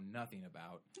question I know nothing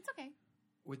about. it's okay.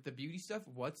 With the beauty stuff,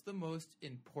 what's the most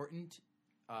important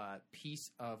piece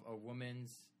of a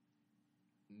woman's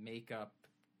makeup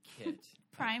kit?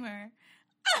 Primer.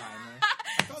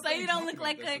 Primer? So you don't look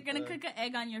like they're going to cook an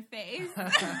egg on your face.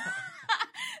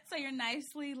 So you're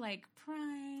nicely like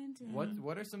primed. And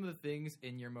What are some of the things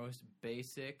in your most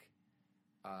basic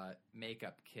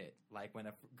makeup kit? Like when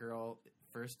a girl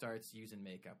first starts using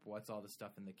makeup, what's all the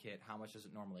stuff in the kit? How much does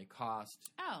it normally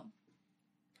cost? Oh.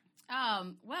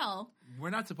 Well,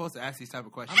 We're not supposed to ask these type of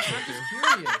I'm questions. just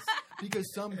curious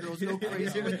because some girls go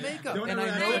crazy with makeup, Don't and ever I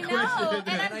ask know that question.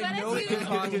 and and I know it can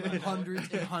cost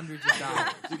hundreds and hundreds of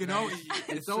dollars. You can know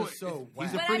It's so just so he's a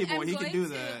whack. But pretty I'm boy. He can going do to-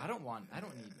 that. I don't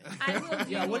need makeup. I will do.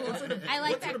 Yeah, what sort of, I like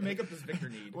what that. sort of makeup does Victor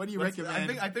need? What do you Let's-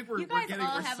 recommend? I think we're You guys getting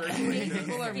all we're have circling amazing this.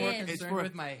 People are more skin. It's concerned for-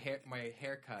 with my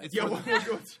haircut. It's Yeah, for, we'll go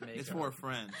to it's for a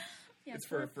friend. Yeah, it's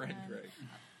for a friend, fun. Greg.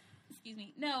 Excuse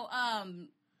me. No,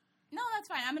 no, that's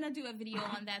fine. I'm gonna do a video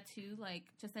on that too, like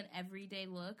just an everyday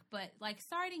look. But like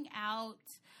starting out,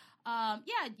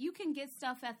 yeah, you can get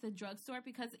stuff at the drugstore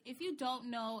because if you don't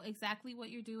know exactly what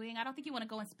you're doing, I don't think you want to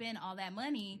go and spend all that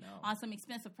money No. on some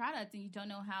expensive product and you don't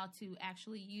know how to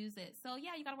actually use it. So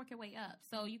yeah, you got to work your way up.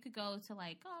 So you could go to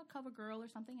like CoverGirl or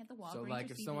something at the Walgreens. So, like,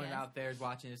 or if someone CVS. out there is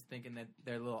watching this thinking that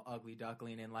they're a little ugly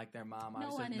duckling and like their mom no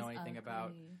one doesn't is know anything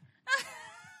about. ugly.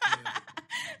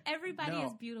 Everybody No,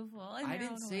 is beautiful. in I their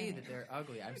didn't own say way. that they're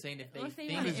ugly. I'm saying if they Well, if they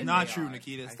think are, It's if not they true, are.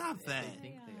 Nikita. I Stop if that. They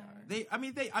think they They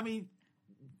are. I mean,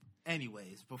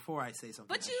 anyways, before I say something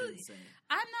But I you- shouldn't say.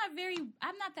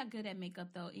 I'm not that good at makeup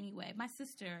though. Anyway, my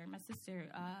sister,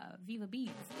 Viva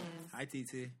Beats is. Hi,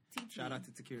 TT. TT. Shout out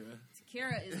to Takira.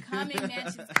 Kira is coming, man.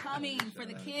 She's coming for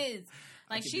the kids.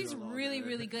 Like can do she's it all really, day.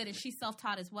 really good, and she's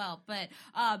self-taught as well. But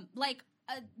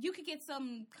you could get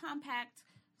some compact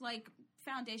like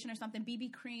foundation or something,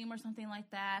 BB cream or something like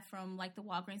that from like the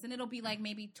Walgreens, and it'll be like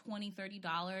maybe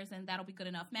 $20-$30, and that'll be good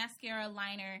enough. Mascara,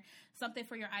 liner, something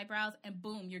for your eyebrows, and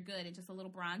boom, you're good. And just a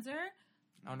little bronzer.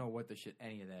 I don't know what the shit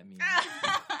any of that means.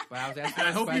 But I was asking. And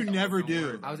I those hope you questions- never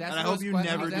do. I was And asking. I hope those you que-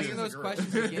 never I was asking do. those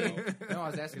questions. Again. No, I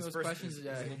was asking His those first- questions his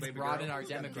to little baby broaden girl. our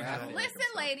Yeah. demographic. Listen,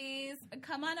 ladies,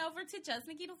 come on over to Just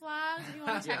Nikita Vlogs if you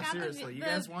want to check Yeah, out seriously, the, you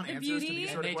guys want the answers to beauty. these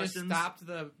And sort of they just questions? stopped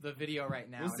the video right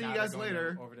now. We'll and see now you they're guys going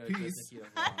later. Over to Peace. Just Nikita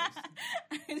Vlogs.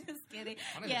 I'm just kidding.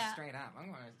 I'm gonna Yeah. go straight up.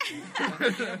 I'm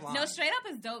going to No, Straight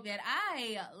Up is dope, man.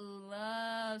 I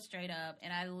love Straight Up,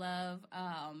 and I love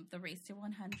the Race to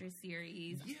 100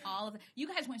 series. Yeah. All of it. You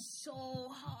guys went so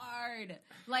hard.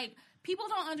 Like, people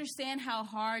don't understand how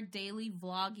hard daily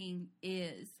vlogging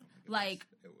is. Like,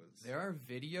 It was. There are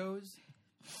videos,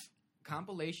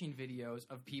 compilation videos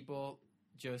of people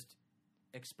just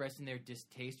expressing their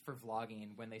distaste for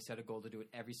vlogging when they set a goal to do it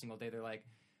every single day. They're like,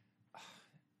 "Ugh,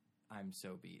 I'm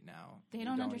so beat now. they You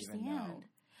don't even understand. know."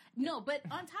 No, but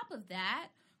on top of that,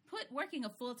 put working a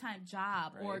full-time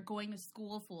job or Right. going to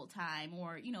school full-time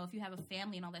or, you know, if you have a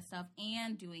family and all that stuff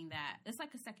and doing that. It's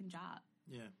like a second job.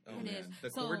 Yeah. Oh, It man. is. The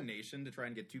So- coordination to try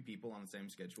and get two people on the same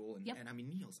schedule, and, Yep. and I mean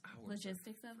Neil's hours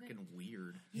Logistics are of it. freaking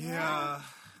weird. Yeah.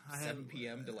 I 7 have-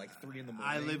 p.m. to like 3 in the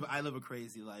I morning. live a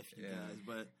crazy life, you Yeah. guys,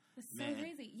 but It's so Man.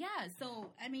 crazy. Yeah.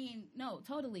 So, I mean, no,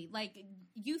 totally. Like,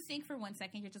 you think for 1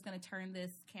 second you're just going to turn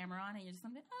this camera on and you're just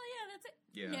going to be, oh, yeah, that's it.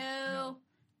 Yeah. No.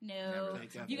 Never.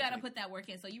 You got to put that work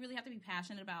in. So, you really have to be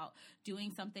passionate about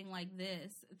doing something like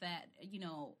this that, you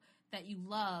know, that you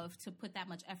love to put that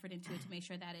much effort into it to make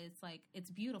sure that it's like it's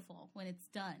beautiful when it's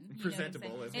done. You know what I'm Presentable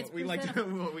saying? is It's what we like to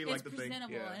presentable. what we like It's to think.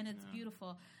 presentable Yeah. and it's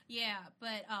beautiful. Yeah,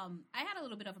 but I had a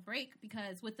little bit of a break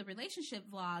because with the relationship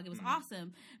vlog, it was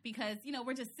awesome because you know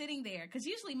we're just sitting there because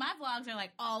usually my vlogs are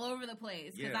like all over the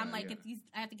place because Yeah, I'm like yeah.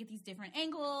 I have to get these different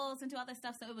angles and do all that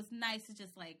stuff. So it was nice to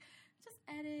just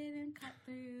edit and cut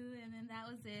through, and then that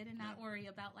was it, and not worry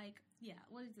about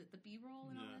what is it, the B-roll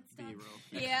and all that stuff.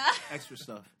 B-roll. Yeah, Extra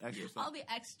stuff. all the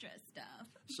extra stuff.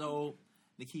 So,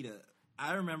 Nikita,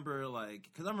 I remember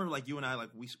you and I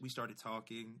we started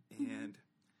talking and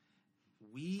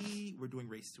we were doing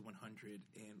Race to 100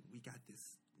 and we got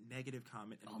this negative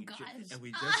comment and, Oh, we, gosh. and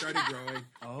we just started growing.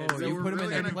 Oh, And so you we're put them in really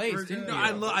their gonna- place, we're didn't you?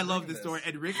 gonna- I love Bring this story.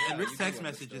 And Rick Yeah, you text do love this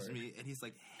messages story. me and he's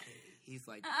like,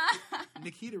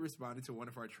 Nikita responded to one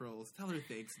of our trolls. Tell her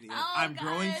thanks, Neil. Oh, I'm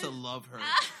growing God. to love her.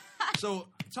 So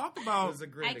talk It about was a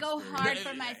great I go experience. hard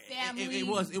for my family.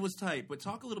 It was tight, but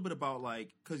talk a little bit about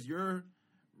because your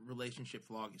relationship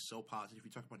vlog is so positive.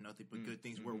 You talk about nothing but good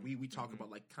things. Where we talk about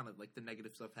kind of the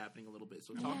negative stuff happening a little bit.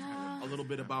 So talk Yeah. a little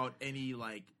bit about any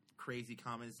crazy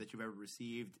comments that you've ever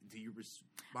received. Do you respond?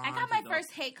 I got my to those?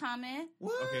 first hate comment.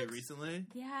 Okay, recently.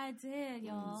 Yeah, I did,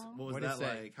 y'all. What was What'd it that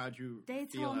say? like? How'd you? They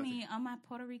feel told after- me on my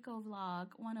Puerto Rico vlog,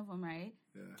 one of them, right?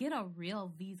 Yeah. Get a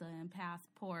real visa and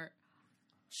passport.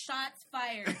 Shots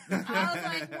fired. I was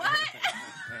like, what?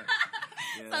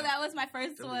 Yeah. So that was my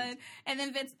first one. And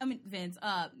then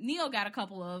Neil got a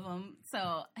couple of them.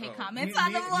 So hate comments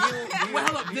on the vlog. Well,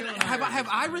 hold up. Have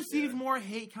I received more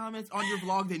hate comments on your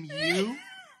vlog than you?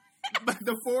 But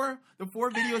the four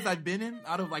videos I've been in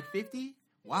out of 50.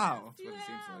 Wow. That's what it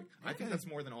seems like. I Okay. think that's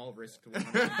more than all Risk to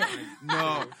 100.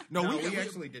 No, we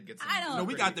actually did get some. I don't- No,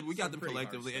 we got them. We got some them pretty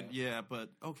collectively, harsh and stuff. yeah. But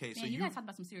okay, so Man, you guys talk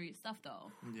about some serious stuff,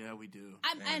 though. yeah, we do.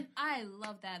 And I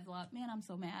love that vlog. Man, I'm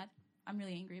so mad. I'm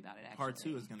really angry about it, actually. Part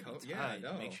 2 is gonna be Yeah, tight.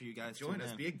 no. Make sure you guys Join tune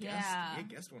us. in. Be a guest. Yeah. Be a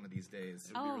guest one of these days.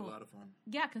 It'll be Oh. a lot of fun.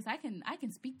 Yeah, because I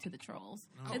can speak to the trolls.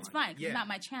 Oh It's my- fine. 'cause yeah. It's not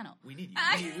my channel. We need you.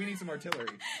 I- We need some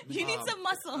artillery. You need some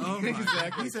muscle. Oh my.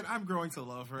 Exactly. He said, "I'm growing to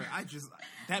love her."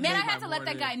 That Man, made I my had to let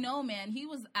that morning. guy know, man. He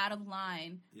was out of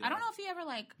line. Yeah. I don't know if he ever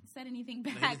said anything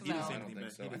he back didn't though. say I don't anything think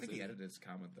back. so. He I didn't think say he that. edited his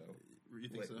comment though. You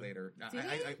think so? Later? No, Did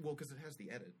he? well, because it has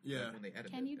the edit. Yeah. Like, when they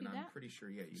edit Can it, you do and I'm that? pretty sure.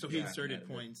 Yeah. You So can he go back and inserted edit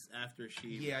it. points after she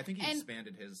Yeah, I think he And-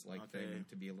 expanded his Okay. thing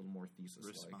to be a little more thesis like.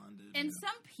 responded. And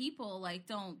some people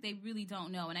they really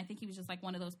don't know, and I think he was just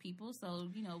one of those people. So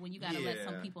when you gotta let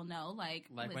some Yeah. people know, Like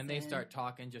when they listen. start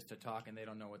talking just to talk and they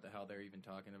don't know what the hell they're even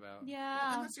talking about.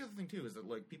 Yeah. And that's the other thing too is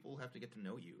that people have to get to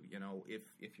know you.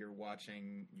 If you're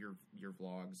watching your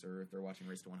vlogs or if they're watching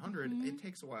Race to 100, it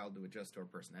takes a while to adjust to our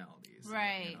personalities,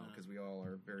 Right. Because we all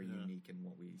are very unique in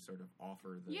what we sort of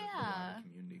offer the Yeah. wider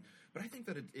community. But I think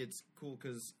that it's cool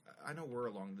because I know we're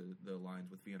along the lines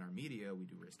with VNR Media. We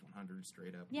do Race to 100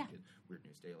 straight up. Yeah. We did Weird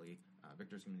News Daily.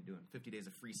 Victor's going to be doing 50 Days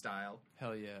of Freestyle.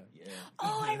 Hell yeah. Yeah.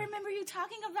 Oh, I remember you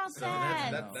talking about So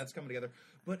that. that's coming together.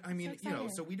 But I mean, So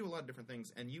excited. so we do a lot of different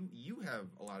things, and you have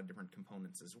a lot of different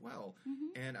components as well.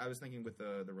 Mm-hmm. And I was thinking with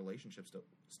the relationship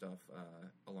stuff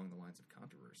along the lines of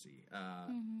controversy,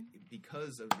 Mm-hmm.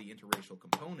 because of the interracial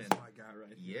component. Oh my God,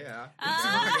 right? Yeah,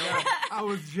 I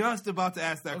was just about to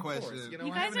ask that of question. course. You I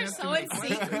guys haven't are asked so too many in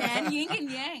sync, questions. man. Yin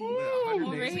and yang. Yeah, 100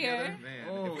 Over days here. together, man.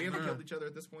 Oh, if we ever man. killed each other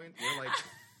at this point, we're like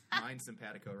mind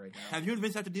simpatico right now. Have you and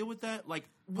Vince had to deal with that? Like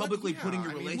publicly Yeah, putting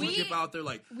your I mean, relationship out there,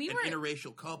 like we an were-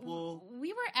 interracial couple.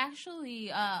 We were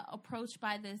actually approached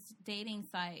by this dating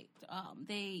site.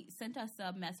 They sent us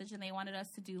a message and they wanted us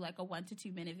to do like a 1 to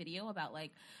 2 minute video about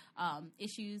like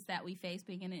issues that we face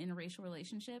being in an interracial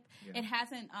relationship. Yeah. It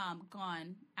hasn't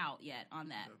gone out yet on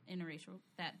that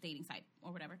that dating site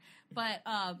or whatever. But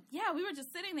yeah, we were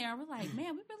just sitting there. We're like,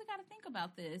 man, we really got to think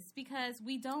about this because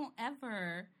we don't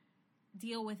ever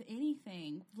deal with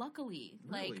anything. Luckily,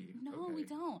 like Really? no, Okay. we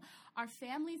don't. Our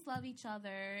families love each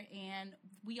other, and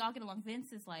we all get along.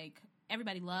 Vince is like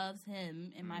everybody loves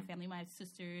him in my family. My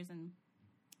sisters and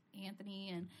Anthony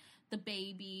and the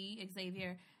baby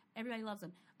Xavier. Everybody loves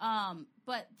him.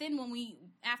 But then when we,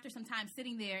 after some time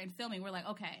sitting there and filming, we're like,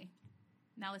 okay,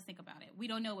 now let's think about it. We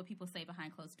don't know what people say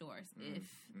behind closed doors if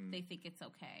they think it's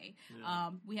okay.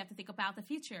 Yeah. We have to think about the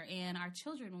future and our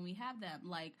children when we have them.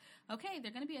 Like, okay,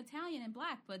 they're going to be Italian and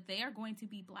black, but they are going to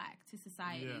be black to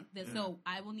society. So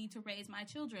I will need to raise my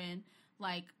children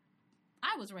like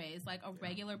I was raised, like a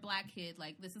regular black kid.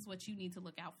 Like, this is what you need to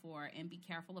look out for and be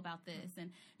careful about this.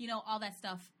 And, you know, all that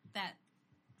stuff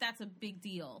that's a big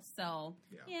deal. So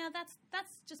yeah, that's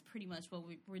just pretty much what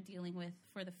we're dealing with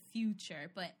for the future.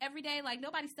 But every day, like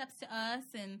nobody steps to us,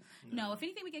 and no, if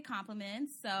anything, we get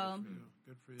compliments. So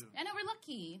Good for you. I know we're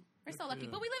lucky. We're so for lucky.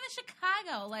 you. But we live in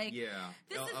Chicago. Like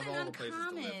this Of isn't all the places to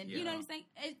uncommon. live, You know what I'm saying?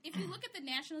 If you look at the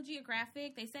National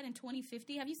Geographic, they said in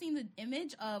 2050. Have you seen the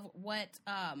image of what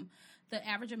the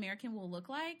average American will look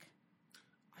like?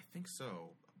 I think so,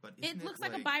 but It looks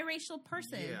like a biracial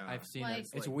person. Yeah. I've seen Like-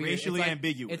 that. It's like weird. racially It's like-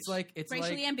 ambiguous. It's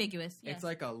Racially like ambiguous. Yes. it's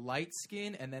like a light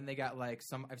skin, and then they got like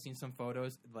some. I've seen some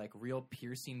photos like real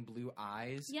piercing blue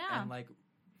eyes. Yeah. and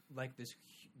like this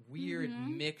weird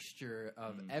Mhm. mixture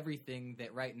of everything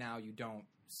that right now you don't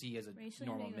see as a racially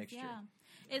normal ambiguous, mixture.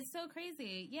 Yeah. It's so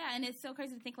crazy. Yeah, and it's so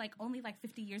crazy to think like only like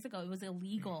 50 years ago it was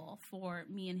illegal for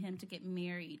me and him to get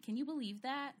married. Can you believe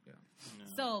that? Yeah.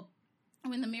 So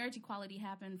when the marriage equality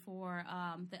happened for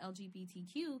the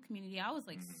LGBTQ community, I was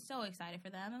like so excited for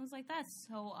them. I was like, that's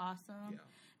so awesome. Yeah.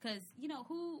 Because, you know,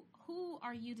 who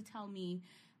are you to tell me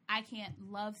I can't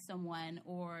love someone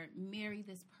or marry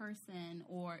this person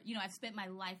or, you know, I've spent my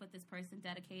life with this person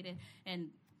dedicated, and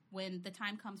when the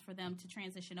time comes for them to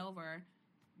transition over,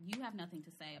 you have nothing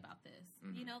to say about this.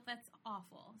 You know, that's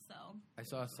awful. So I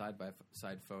saw a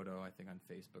side-by-side photo, I think on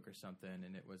Facebook or something,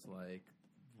 and it was like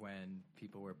when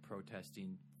people were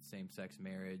protesting same-sex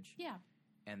marriage. yeah.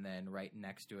 And then right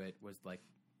next to it was like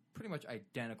pretty much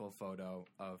identical photo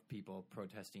of people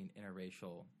protesting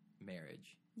interracial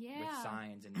marriage Yeah. with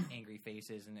signs and angry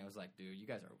faces, and it was like, dude, you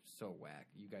guys are so whack.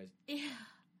 You guys, Yeah.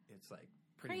 it's like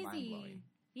pretty Crazy. mind-blowing.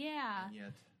 Yeah. And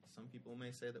yet, some people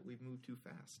may say that we've moved too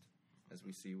fast, as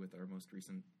we see with our most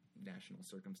recent national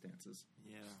circumstances.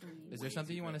 Yeah. Is there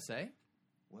something you want to say?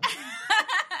 What?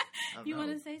 You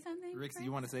want to say something? Rix, Chris?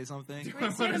 you want to say something?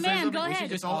 Rix, you're the man. Go We ahead. should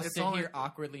just It's all- all it's sit all- here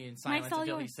awkwardly in silence all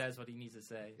until he yours. says what he needs to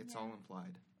say. It's all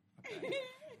implied. Okay.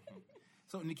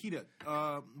 So, Nikita,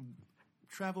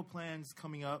 travel plans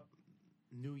coming up,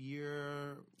 New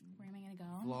Year, Where am I going to go?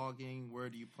 vlogging, where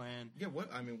do you plan? Yeah,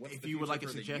 what I mean, what's If the you would future like a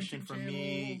for the suggestion YouTube from channel?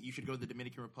 me, you should go to the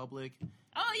Dominican Republic.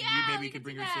 Oh, yeah. Maybe we you can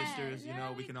bring do your that. sisters. You know,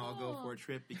 That'd we be can all go cool. for a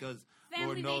trip because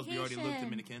Family Lord knows we already live vacation.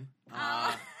 Dominican.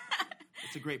 Oh.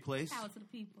 It's a great place. Power to the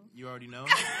people. You already know.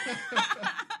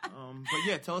 But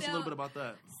yeah, tell us a little bit about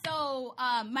that. So,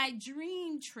 my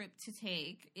dream trip to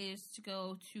take is to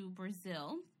go to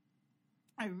Brazil.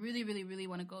 I really, really, really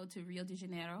want to go to Rio de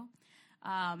Janeiro.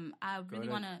 I really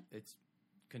want to. It's.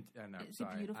 No, Is it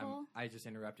sorry. beautiful? I just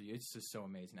interrupted you. It's just so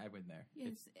amazing. I've been there.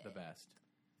 It's Yes. the best.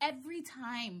 Every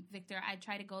time, Victor, I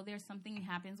try to go there, something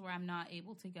happens where I'm not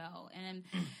able to go. And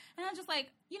I'm just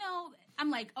like, you know, I'm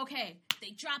like, okay, they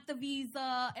dropped the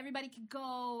visa. Everybody could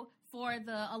go for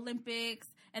the Olympics.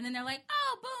 And then they're like,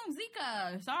 oh, boom,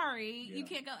 Zika. Sorry, you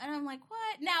can't go. And I'm like,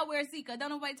 what? Now where's Zika? Don't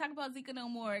nobody talk about Zika no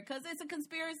more because it's a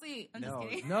conspiracy. I'm just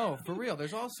kidding. No, for real.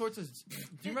 There's all sorts of. Do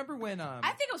you remember when? I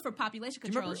think it was for population you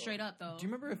control, remember- straight up, though. Do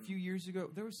you remember a few years ago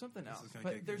there was something else? is gonna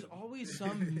But get there's good. always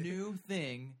some new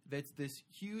thing that's this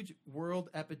huge world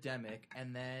epidemic,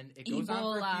 and then it goes on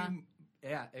for a Ebola. few.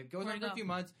 Yeah, it goes Where'd on it for a go? few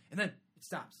months, and then it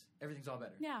stops. Everything's all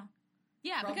better. Yeah.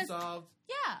 Yeah, Problem because solved.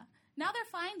 yeah. Now they're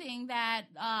finding that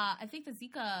I think the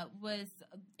Zika was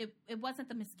it wasn't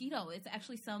the mosquito. It's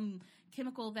actually some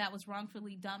chemical that was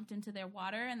wrongfully dumped into their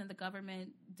water, and then the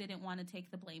government didn't want to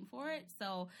take the blame for it.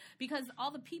 So because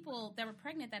all the people that were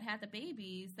pregnant that had the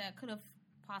babies that could have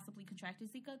possibly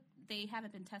contracted Zika, they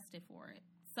haven't been tested for it.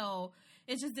 So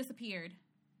it just disappeared.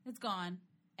 It's gone.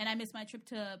 And I missed my trip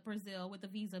to Brazil with the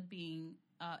visa being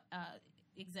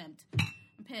exempt.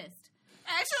 I'm pissed.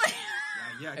 Actually,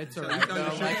 Yeah, It's so alright, you thought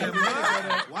though. you Like, should if you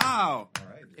have- Wow. All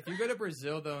right. If you go to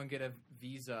Brazil though and get a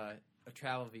visa, a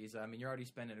travel visa, I mean, you're already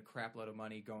spending a crap load of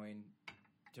money going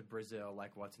to Brazil.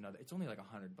 Like, what's another? It's only like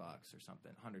 $100 or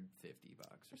something, $150 or but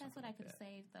that's something. what I like could have that.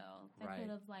 saved though. That Right. could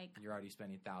have like, You're already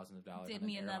spending thousands of dollars Did on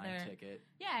me an airline another- ticket.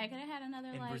 yeah, I could have had another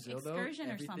In like Brazil, though, excursion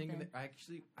or everything. something.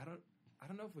 I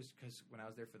don't know if it was because when I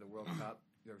was there for the World Cup,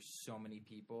 there were so many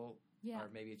people, Yeah, or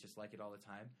maybe it's just like it all the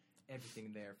time.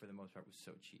 Everything there, for the most part, was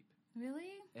so cheap. really.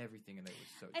 Everything in there was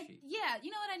so cheap. Yeah, you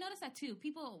know what? I noticed that too.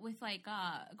 People with like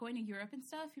going to Europe and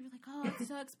stuff, people are like, "Oh, it's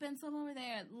so expensive over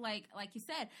there." Like you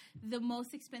said, the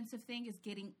most expensive thing is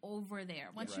getting over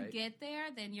there. Once you Right. get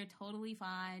there, then you're totally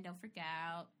fine. Don't freak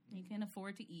out. You can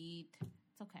afford to eat.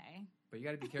 It's okay. But you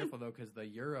got to be careful though, because the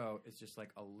euro is just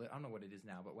like I don't know what it is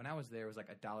now, but when I was there, it was like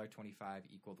 $1.25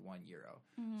 equaled €1.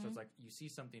 So it's like you see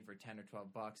something for $10 or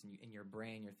 $12, and in your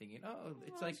brain you're thinking, oh,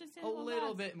 it's Well, like it's just a $10 little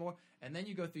bucks. bit more, and then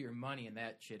you go through your money, and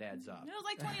that shit adds up. It was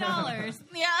like $20.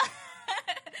 Yeah.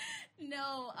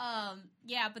 No.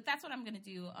 Yeah, but that's what I'm gonna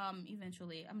do.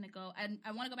 Eventually, I'm gonna go, and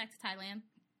I want to go back to Thailand.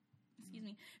 Excuse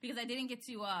me, because I didn't get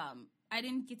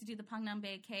to do the Pangnam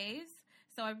Bay caves.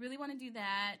 So I really want to do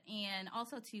that, and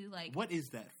also to like, What is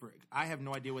that, Frig? I have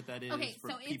no idea what that is Okay, for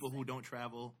so people who don't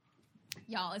travel.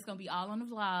 y'all, it's gonna be all on the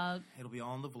vlog. It'll be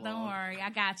all in the vlog. Don't worry, I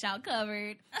got y'all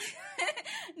covered.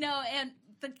 No, and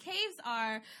the caves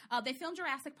are, they filmed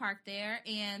Jurassic Park there,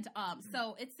 and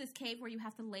so it's this cave where you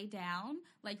have to lay down,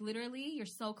 like literally, you're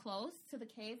so close to the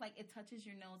cave, like it touches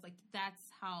your nose, like that's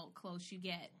how close you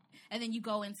get. And then you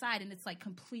go inside, and it's like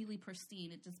completely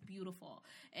pristine. It's just beautiful,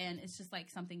 and it's just like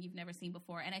something you've never seen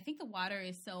before. And I think the water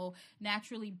is so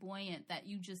naturally buoyant that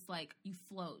you just like, you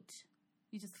float.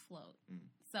 You just float.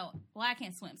 So, well, I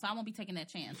can't swim, so I won't be taking that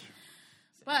chance.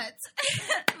 But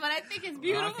I think it's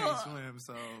beautiful. Well, I can't swim,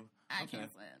 so I okay.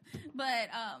 can't swim. But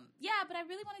yeah, but I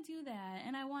really want to do that,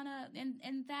 and I want to,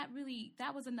 and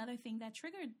that was another thing that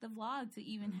triggered the vlog to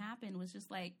even happen, was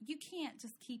just like, you can't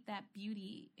just keep that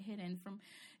beauty hidden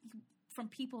from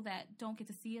people that don't get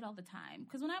to see it all the time.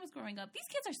 Because when I was growing up, these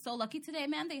kids are so lucky today,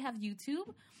 man. They have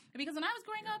YouTube. Because when I was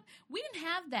growing up, we didn't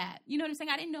have that. You know what I'm saying?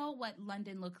 I didn't know what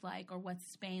London looked like, or what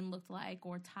Spain looked like,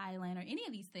 or Thailand, or any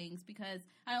of these things, because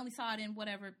I only saw it in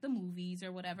whatever, the movies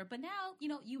or whatever. But now, you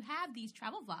know, you have these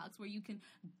travel vlogs where you can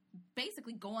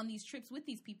basically go on these trips with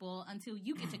these people until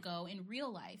you get to go in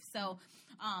real life. So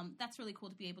that's really cool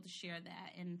to be able to share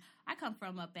that. And I come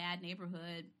from a bad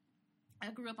neighborhood. I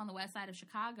grew up on the west side of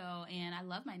Chicago, and I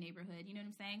love my neighborhood. You know what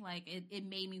I'm saying? Like, it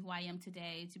made me who I am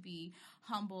today, to be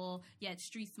humble, yet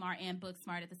street smart and book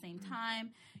smart at the same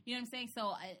time. You know what I'm saying?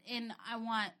 So, and I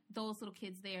want those little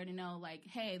kids there to know, like,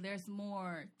 hey, there's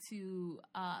more to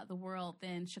the world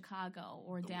than Chicago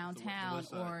or downtown west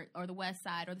side. or the west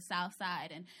side or the south side.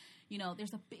 And, you know,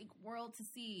 there's a big world to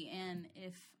see. And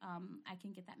if I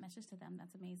can get that message to them,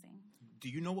 that's amazing. Do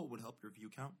you know what would help your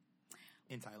view count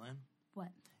in Thailand? What?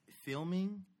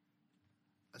 Filming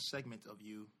a segment of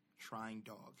you trying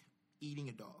dog, eating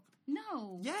a dog.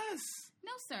 No. Yes.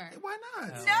 No, sir. Why not?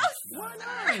 No, No, Why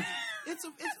sir. not? It's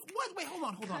what? Wait, hold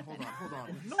on.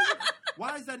 No,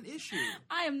 why is that an issue?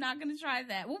 I am not going to try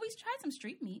that. Well, we tried some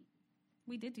street meat.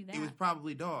 We did do that. It was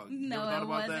probably dog. You No, ever thought it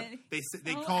about wasn't. that?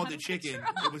 They Oh, called out it of chicken.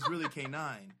 control. It was really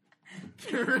canine.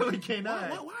 You're really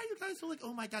canine. Why are you guys so like?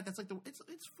 Oh my god, that's like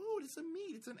it's food. It's a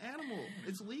meat. It's an animal.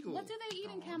 It's legal. What do they eat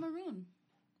in Cameroon?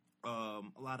 A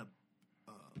lot of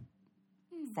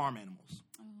farm animals: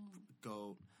 Oh.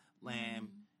 goat, lamb,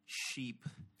 sheep,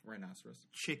 Rhinoceros.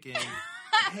 chicken.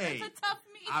 Hey, It's a tough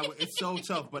meat. it's so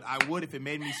tough, but I would if it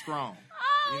made me strong.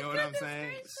 Oh, You know what I'm goodness saying?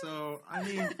 gracious. So I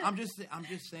mean, I'm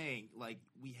just saying, like,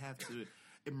 we have to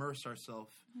immerse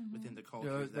ourselves within the culture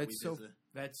Yo, that we that's so visit.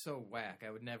 that's so whack.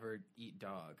 I would never eat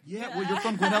dog. Yeah, well, you're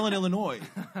from Glen Ellen, Illinois.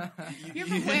 You're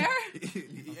from where?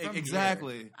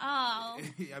 Exactly. Oh,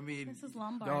 I mean, this is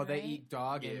Lombard. No, they right? eat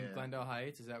dog in Yeah. Glendale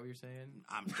Heights. Is that what you're saying?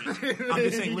 I'm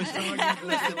just saying.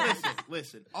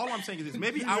 Listen. All I'm saying is this.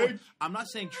 Maybe I'm not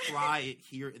saying try it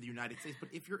here in the United States, but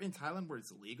if you're in Thailand where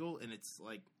it's illegal and it's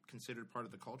like considered part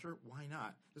of the culture, why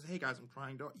not? Just hey guys, I'm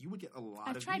trying dog. You would get a lot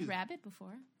I've of tried views. rabbit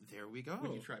before There we go.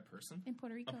 Would you try person? in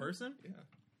Puerto Rico. A person? Yeah.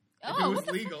 Oh, if it was what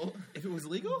the legal. If it was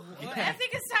legal? Well, I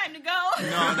think it's time to go.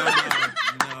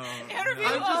 No. Interview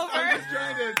I'm over. just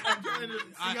trying to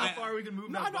see how far we can move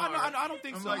No, that bar. I don't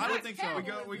think I'm so. like, I don't think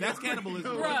so. That's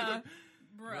cannibalism. Bruh.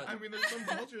 I mean, there's some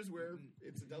cultures where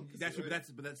it's a delicacy.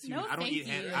 But that's No, human. thank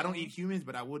you. I don't eat humans,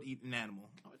 but I would eat an animal.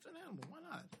 Oh, it's an animal. Why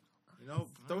not? You know,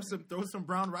 throw some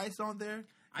brown rice on there.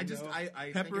 I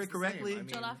pepper think it it's the correctly. same. I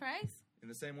mean, Jollof rice? In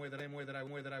the same way that I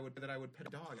would pet a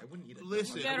dog. I wouldn't eat a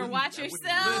Listen, You dog. better I watch wouldn't-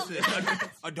 yourself. Listen,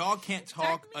 a dog can't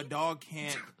talk. A dog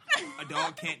can't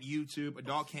YouTube. A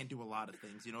dog can't do a lot of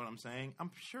things. You know what I'm saying?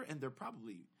 I'm sure, and they're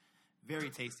probably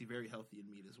very tasty, very healthy in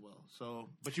meat as well. So,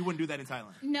 but you wouldn't do that in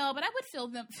Thailand. No, but I would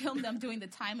film them doing the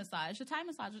Thai massage. The Thai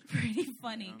massage is pretty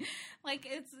funny. Yeah. Like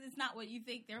it's not what you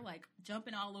think. They're like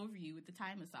jumping all over you with the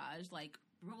Thai massage, like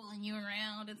rolling you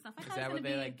around and stuff. I Is thought that it what was they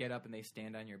gonna be like get up and they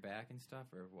stand on your back and stuff,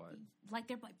 or what? like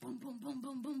they're like boom, boom, boom,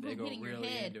 boom, boom, They boom, go hitting your really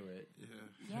head. into it.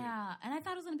 Yeah, and I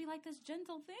thought it was gonna be like this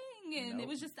gentle thing, and Nope. it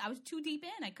was just I was too deep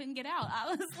in. I couldn't get out.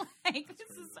 I was like,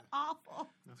 this is awful.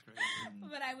 That's crazy.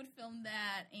 But I would film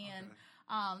that, and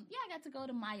yeah, I got to go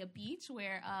to Maya Beach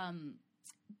where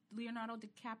Leonardo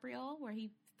DiCaprio, where he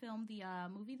filmed the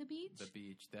movie The Beach. The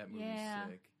beach. That movie's Yeah.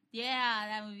 sick. Yeah,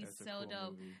 that movie's That's a so cool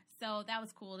dope. movie. So that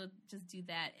was cool to just do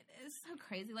that. It's so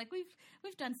crazy. Like we've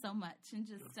done so much in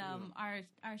just Good for you.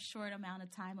 our short amount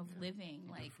of time of living.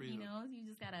 Like for you you. know, you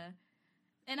just gotta.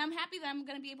 And I'm happy that I'm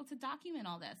gonna be able to document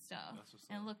all that stuff That's what's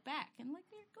and up. look back and look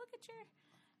at your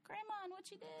grandma and what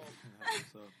she did.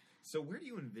 That's what's up. So where do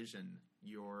you envision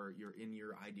your in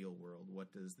your ideal world?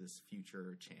 What does this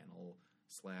future channel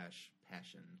 /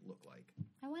 passion look like?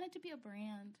 I want it to be a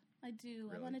brand. I do.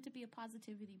 I Really? want it to be a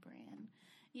positivity brand.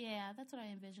 Yeah, that's what I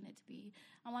envision it to be.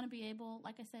 I want to be able,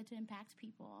 like I said, to impact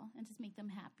people and just make them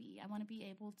happy. I want to be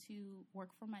able to work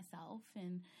for myself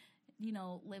and, you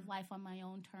know, live life on my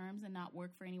own terms and not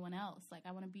work for anyone else. Like,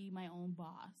 I want to be my own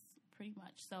boss, pretty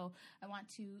much. So I want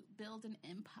to build an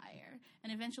empire,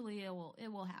 and eventually it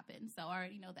will happen. So I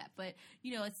already know that. But,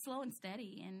 you know, it's slow and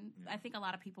steady, and I think a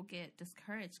lot of people get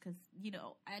discouraged because, you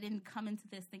know, I didn't come into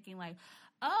this thinking like,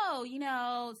 oh, you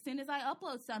know, as soon as I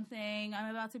upload something, I'm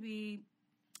about to be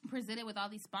presented with all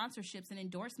these sponsorships and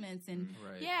endorsements and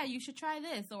Right. yeah, you should try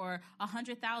this, or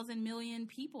 100,000 million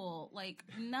people. Like,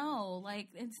 no, like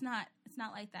it's not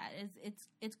like that.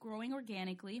 It's growing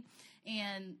organically,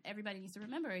 and everybody needs to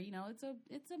remember, you know, it's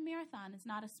a marathon. It's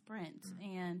not a sprint.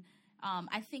 And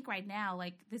I think right now,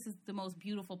 like, this is the most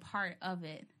beautiful part of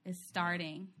it is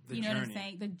starting. The You know what I'm journey.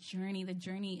 saying? The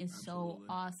journey is so Absolutely.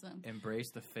 awesome.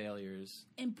 Embrace the failures.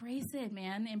 Embrace it,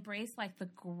 man. Embrace like the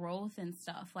growth and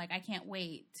stuff. Like, I can't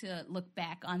wait to look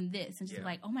back on this and just be Yeah.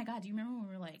 like, oh my God, do you remember when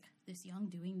we were like this young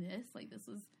doing this? Like, this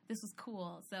was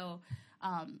cool. So,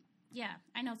 yeah,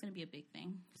 I know it's going to be a big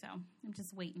thing. So I'm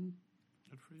just waiting.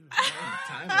 Good for you.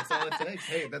 Time, that's all it takes.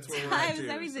 Hey, that's where we're at Time too, is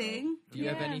so- everything. Do you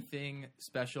have Yeah. anything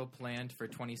special planned for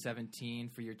 2017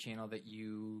 for your channel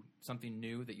something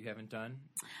new that you haven't done?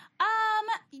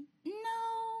 No,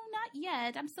 not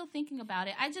yet. I'm still thinking about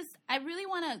it. I really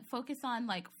want to focus on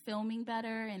like filming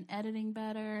better and editing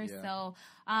better. Yeah. So,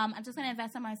 I'm just going to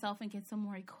invest in myself and get some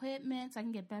more equipment so I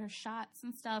can get better shots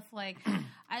and stuff. Like,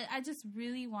 I just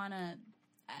really want to,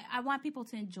 I want people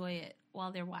to enjoy it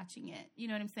while they're watching it. You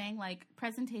know what I'm saying? Like,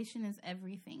 presentation is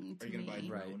everything to Are you me. going to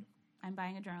buy a Right. drone? I'm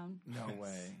buying a drone. No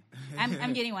way.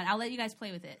 I'm getting one. I'll let you guys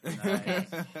play with it. Nice.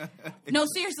 No,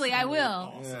 seriously, I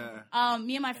will. Yeah.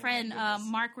 Me and my friend goodness.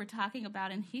 Mark were talking about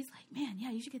it, and he's like, man,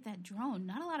 yeah, you should get that drone.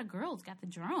 Not a lot of girls got the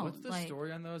drone. What's the Like,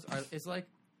 story on those?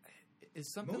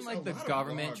 Is something Most- like a the lot of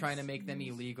government blogs trying to make them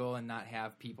illegal and not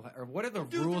have people? Or what are the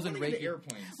Dude, rules they're and running into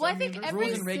regulations? airplanes. Well, I mean, think there's every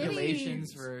Rules and city-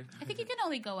 regulations for I think you can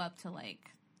only go up to like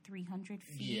 300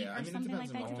 feet Yeah, or I mean, it something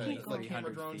depends like on that. the You only can't like go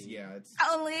camera 300 drones. feet. Yeah, it's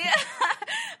only.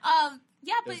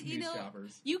 Yeah, but those you news know,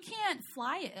 choppers. you can't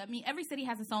fly it. I mean, every city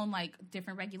has its own like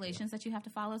different regulations that you have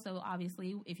to follow. So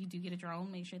obviously, if you do get a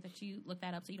drone, make sure that you look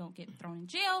that up so you don't get thrown in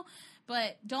jail.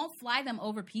 But don't fly them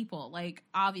over people. Like,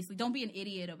 obviously, don't be an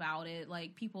idiot about it.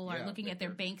 Like, people are Yeah, looking at their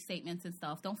they're- bank statements and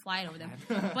stuff. Don't fly it over them.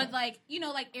 But like, you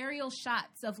know, like aerial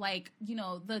shots of like, you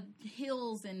know, the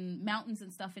hills and mountains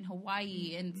and stuff in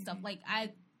Hawaii and stuff. Like,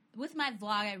 with my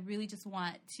vlog, I really just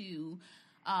want to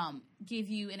give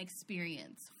you an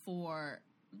experience for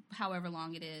however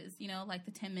long it is, you know, like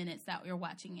the 10 minutes that you're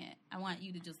watching it. I want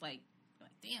you to just like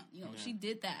damn, you know, Yeah. she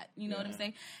did that. You know what I'm Yeah.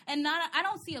 saying? And I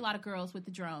don't see a lot of girls with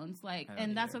the drones. Like, I don't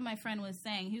and that's either. what my friend was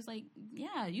saying. He was like,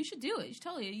 yeah, you should do it. You should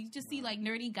totally. You just see like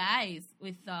nerdy guys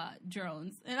with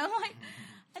drones. And I'm like,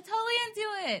 I totally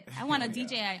into it. I want a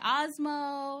DJI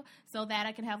Osmo so that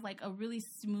I can have like a really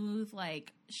smooth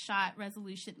like shot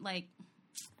resolution. Like,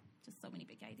 just so many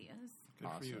big ideas. Good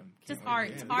for you. Awesome. Just Can't art.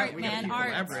 wait. It's we art, gotta man. keep Art.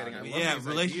 collaborating. I love Yeah, these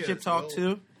relationship ideas. talk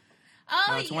We'll- too.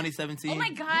 Oh, yeah. 2017. Oh my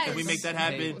God. Can we make that Hey,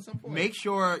 happen? what's up for it? Make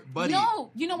sure, buddy.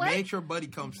 No, you know what? Make sure buddy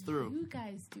comes through. You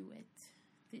guys do it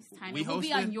this time. We It will be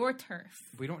host on it? your turf.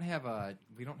 We don't have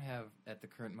at the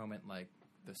current moment like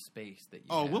the space that you.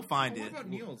 Oh, have. we'll find What it. about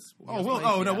Neil's? Oh, we'll.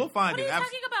 Oh no, we'll find What are it. you Abs-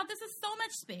 talking about? This is so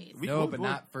much space. We- No, we'll- but we'll-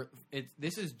 not for it.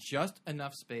 This is just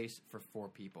enough space for 4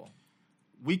 people.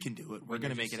 We can do it. We're When going to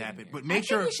you're make it just happen. sitting But I make think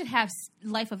sure we should have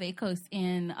Life of Akos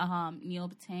and Neil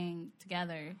Batang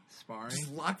together. sparring.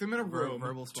 Just lock them in a room,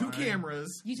 verbal 2 sparring.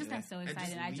 cameras. You just Yeah. got so and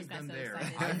excited. I leave just got them so there.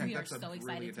 excited. I think We are that's a so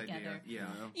excited brilliant idea. together. Yeah.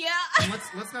 Yeah. And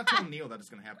let's not tell Neil that it's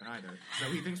going to happen either. So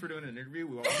he thinks we're doing an interview.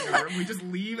 We walk in the room. We just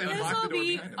leave and This lock the will door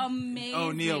be behind him. amazing.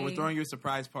 Oh, Neil, we're throwing you a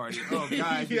surprise party. Oh,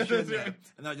 guys, Yeah, you shouldn't that's have. right.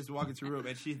 And I just walk into a room,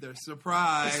 and she's there,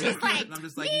 surprise. She's like, and I'm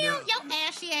just like, Neil, no. your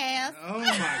ashy ass. Oh my!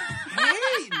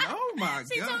 Hey, oh my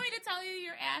She God. told me to tell you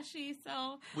you're ashy,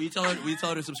 so Will you tell her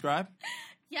to subscribe?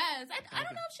 yes. I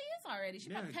don't know if she is already. She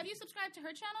Yeah. probably, have you subscribed to her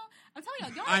channel? I'm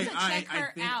telling y'all, y'all need to check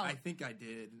her out. I think I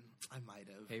did. I might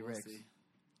have. Hey, We'll Rix. see.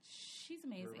 She's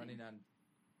amazing. We're running on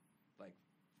like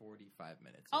 45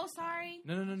 minutes. Oh, of time. sorry.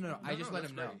 No. I No, just no, let that's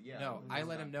him know. great. Yeah, no, no, I no,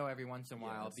 let no. him know every once in a Yeah,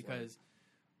 while that's because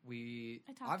we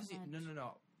I talk obviously too much.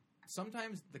 no.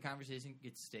 Sometimes the conversation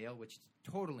gets stale, which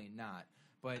totally not.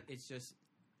 But it's just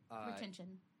Retention.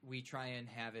 we try and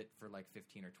have it for like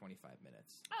 15 or 25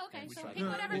 minutes. Oh, okay. And we So try pick to-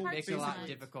 whatever it part makes you it a lot want.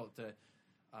 difficult to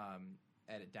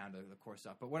edit down to the core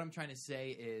stuff. But what I'm trying to say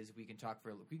is we can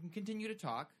continue to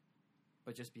talk,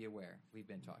 but just be aware we've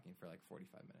been talking for like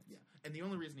 45 minutes. Yeah, and the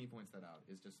only reason he points that out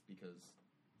is just because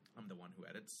I'm the one who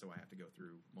edits, so I have to go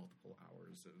through multiple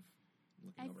hours of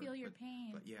looking I over. feel your but,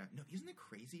 pain. But yeah, no, isn't it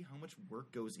crazy how much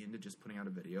work goes into just putting out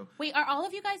a video? Wait, are all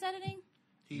of you guys editing?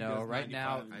 He No, does right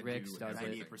now 95 Rix do does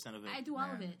it. 98% of it. I do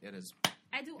all of Man, it. It is.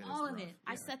 I do It is all of rough, it.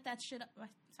 I yeah. set that shit up.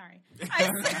 Sorry. We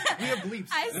have bleeps.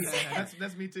 I said-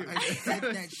 that's me too. I set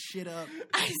that shit up.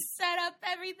 I set up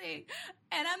everything,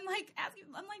 and I'm like asking.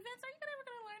 I'm like, Vince, are you ever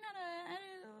gonna learn how to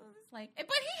edit this? Like, but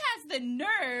he has the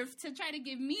nerve to try to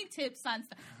give me tips on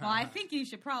stuff. Well, I think you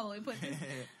should probably put this.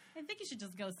 I think you should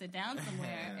just go sit down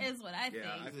somewhere. Yeah. Is what I think.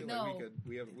 Yeah, I feel no. like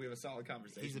we have a solid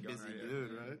conversation. He's a going busy right dude,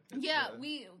 here. right?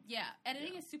 Yeah,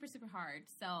 editing Yeah. is super hard.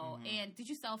 So, Mhm. and did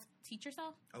you teach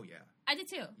yourself? Oh yeah. I did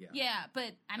too. Yeah.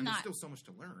 But I'm and not. there's still so much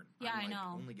to learn. Yeah, I'm, I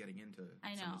know. Only getting into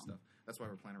I some of know. the stuff. That's why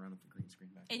we're playing around with the green screen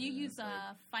back And there. you use It's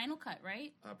like, Final Cut,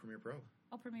 right? Premiere Pro.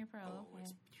 Oh, Premiere Pro. Oh, okay.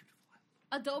 it's beautiful.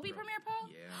 Adobe Pro. Premiere Pro?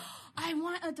 Yeah. I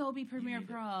want Adobe Premiere need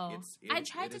it. Pro. It- I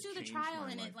tried it to has do the changed trial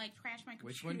my and life. it like crashed my computer.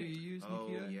 Which one do you use, Oh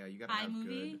Nikita? yeah, you gotta have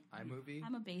iMovie? good. iMovie?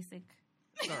 I'm a basic.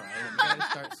 It's all right. You gotta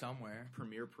start somewhere.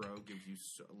 Premiere Pro gives you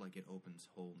it opens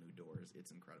whole new doors.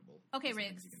 It's incredible. Okay, Some Rick.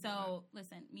 things you can do So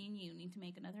listen, me and you need to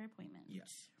make another appointment. with it.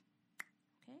 Yes.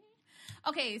 Okay.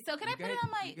 Okay. So can I put it on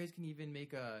my? You guys can even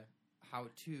make a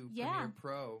how-to Yeah. Premiere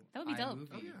Pro. That would be dope. iMovie.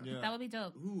 Oh, yeah. Yeah. That would be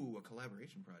dope. Ooh, a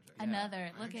collaboration project. Yeah.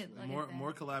 Another. Look at Actually. More that.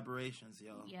 more collaborations,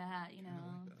 yo. Yeah, you I know.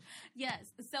 like that.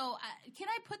 Yes. So can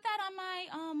I put that on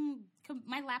my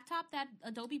my laptop? That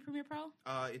Adobe Premiere Pro.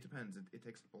 It depends. It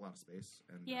takes up a lot of space,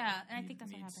 and Yeah, and I think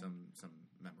that's what needs happened. some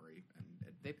memory,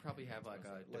 and They probably have like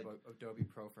a Adobe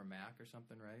Pro for Mac or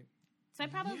something, right? So I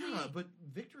probably. Yeah, but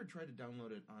Victor had tried to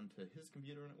download it onto his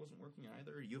computer and it wasn't working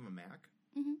either. You have a Mac?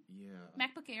 Mhm. Yeah.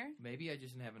 MacBook Air. Maybe I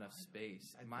just didn't have enough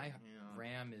space. My Yeah.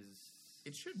 RAM is.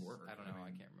 It should work. I don't know. I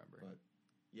mean, can't remember. But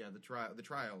yeah, the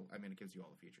trial. I mean, it gives you all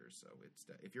the features, so it's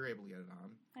if you're able to get it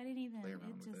on. I didn't even. Play around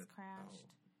It with just it. crashed.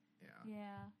 Yeah.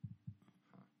 Yeah.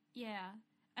 Huh. Yeah.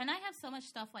 And I have so much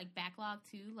stuff like backlog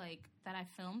too, like that I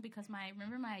filmed because my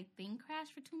thing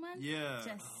crashed for 2 months. Yeah.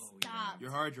 Just Oh, yeah. stopped.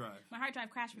 Your hard drive. My hard drive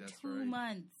crashed for That's 2 right.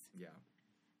 months. Yeah.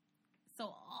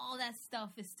 So all that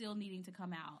stuff is still needing to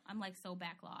come out. I'm like so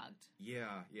backlogged.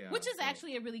 Yeah. Which is So-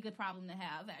 actually a really good problem to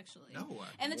have, actually. No,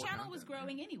 And the more channel was content,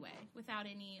 growing yeah. anyway without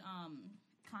any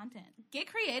content. Get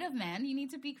creative, man. You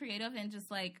need to be creative and just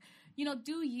like,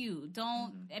 do you.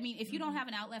 Don't, Mm-hmm. I mean, if you don't have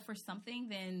an outlet for something,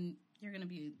 then you're going to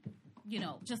be,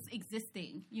 just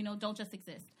existing. Don't just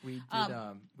exist. We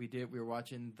did. We were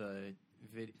watching the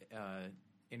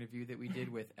interview that we did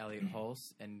with Elliot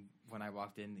Hulse, and when I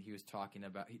walked in, he was talking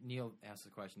about. Neil asked the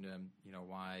question to him.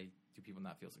 Why do people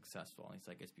not feel successful? And he's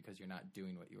like, it's because you're not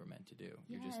doing what you were meant to do.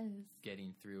 You're just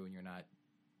getting through, and you're not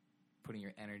putting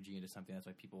your energy into something. That's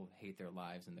why people hate their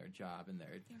lives and their job and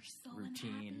their They're so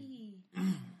routine.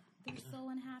 unhappy. They're so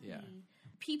unhappy. Yeah.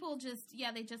 People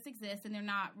they just exist and they're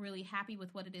not really happy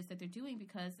with what it is that they're doing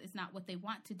because it's not what they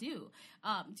want to do.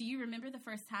 Do you remember the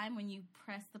first time when you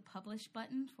pressed the publish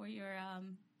button for your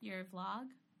vlog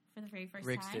for the very first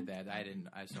Rix time? did that. I didn't.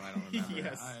 So I don't remember.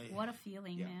 Yes. What a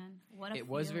feeling, Yeah. man. What a It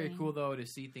was very feeling. cool though to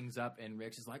see things up, and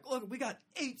Rix is like, "Look, we got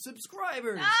 8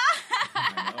 subscribers."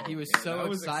 I know. He was Yeah, so that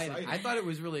was excited. exciting. I thought it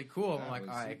was really cool. That I'm like, was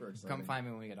all right, super come exciting. find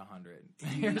me when we get 100.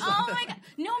 Oh my god!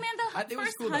 No, man, I the think it was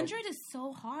first cool, though. 100 is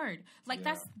so hard. Like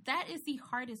Yeah. that is the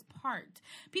hardest part.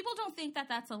 People don't think that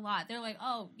that's a lot. They're like,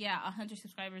 oh yeah, 100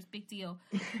 subscribers, big deal.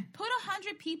 Put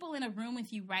 100 people in a room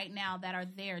with you right now that are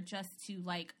there just to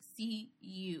like see see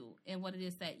you and what it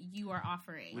is that you are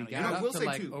offering. We You got know, up we'll to say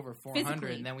like too, over 400,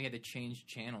 physically. and then we had to change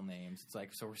channel names. It's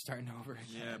like, so we're starting over again.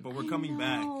 Yeah, but we're I coming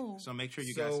back, know. so make sure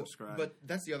you guys subscribe. But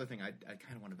that's the other thing I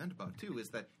kind of want to vent about too, is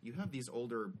that you have these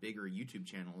older, bigger YouTube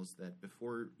channels that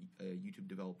before YouTube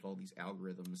developed all these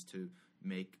algorithms to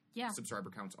make Yeah.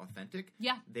 subscriber counts authentic,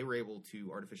 Yeah. they were able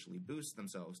to artificially boost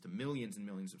themselves to millions and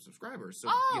millions of subscribers.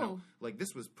 So, like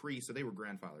this was so they were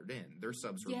grandfathered in. Their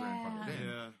subs were Yeah. grandfathered in.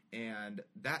 Yeah. And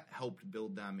that helped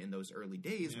build them in those early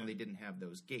days when they didn't have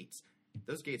those gates.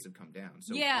 Those gates have come down.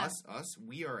 So Yeah. us,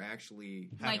 we are actually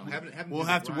Like- having We'll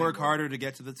have to work harder to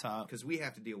get to the top. because we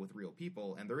have to deal with real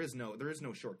people, and there is no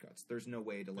shortcuts. There's no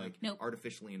way to Nope.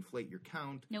 artificially inflate your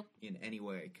count Nope. in any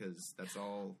way, because that's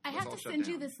all. I that's have all to shut send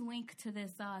you down. this link to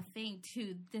this thing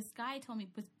too. This guy told me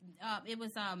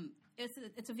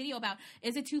it's a video about,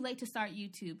 is it too late to start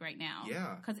YouTube right now?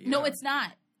 Yeah, No, yeah. it's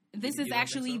not. This You is don't think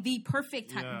actually so? the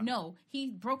perfect time. Yeah. No, he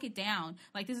broke it down.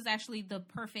 Like, this is actually the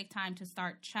perfect time to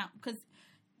start because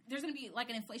there's going to be like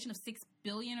an inflation of 6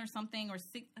 billion or something, or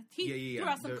six. He threw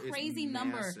out some It's crazy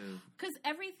number. massive. Because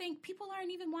everything, people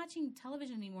aren't even watching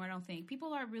television anymore, I don't think.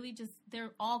 People are really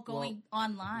they're all going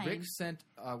online. Rick sent.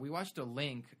 We watched a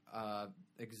link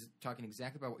talking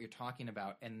exactly about what you're talking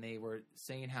about, and they were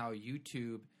saying how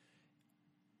YouTube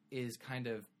is kind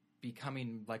of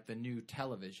becoming like the new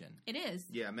television. It is.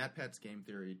 Yeah, Matt Pett's Game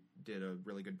Theory did a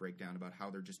really good breakdown about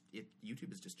how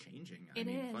YouTube is just changing. It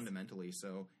is. Fundamentally.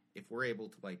 So if we're able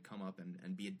to come up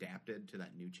and be adapted to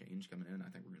that new change coming in, I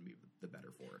think we're going to be the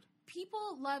better for it.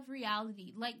 People love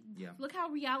reality. Like, Yeah. look how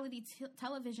reality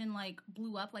television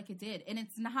blew up like it did, and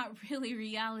it's not really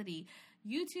reality.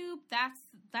 YouTube,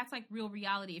 that's like real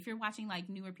reality. If you're watching like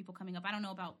newer people coming up, I don't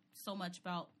know so much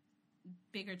about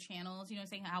bigger channels, you know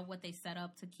what I'm saying, what they set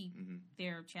up to keep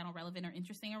their channel relevant or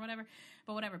interesting or whatever.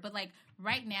 But like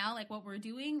right now, like what we're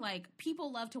doing, like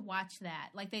people love to watch that.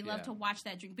 Like they love to watch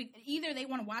that dream. Either they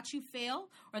want to watch you fail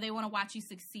or they want to watch you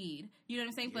succeed. You know what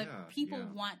I'm saying? But people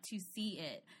want to see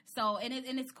it. So and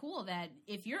it's cool that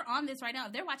if you're on this right now,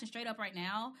 if they're watching Straight Up right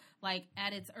now, like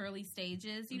at its early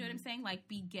stages, you know what I'm saying, like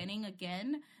beginning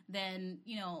again, then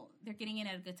they're getting in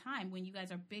at a good time when you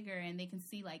guys are bigger and they can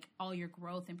see like all your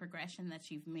growth and progression that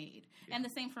you've made. And the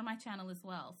same for my channel as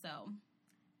well. So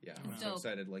yeah, I'm so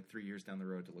excited, like 3 years down the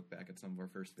road, to look back at some of our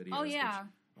first videos. Oh yeah.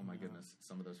 Oh my goodness,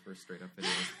 some of those first Straight Up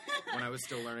videos when I was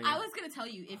still learning. I was going to tell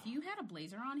you, if you had a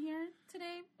blazer on here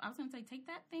today, I was going to say, take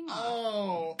that thing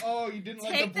off. Oh, you didn't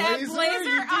Take like the that blazer? blazer You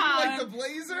didn't on. like the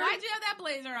blazer? Why'd you have that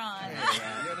blazer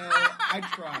on? I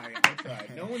try.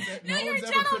 No one's you're a ever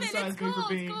gentleman. criticized It's me cool, for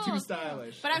being it's cool, too it's cool.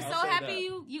 stylish. But I'm I'll so say happy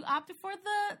that. you opted for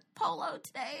the polo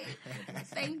today.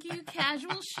 Thank you,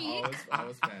 casual chic. I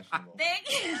was fashionable.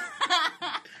 Thank you.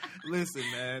 Listen,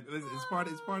 man, it's part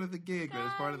of the gig, man.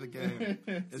 It's part of the game.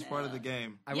 It's part of the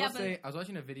game. I Yeah, will but- say, I was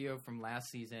watching a video from last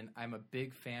season. I'm a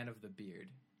big fan of the beard.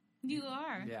 You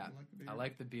are. Yeah, I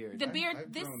like the beard. The beard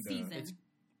I've this grown to- season,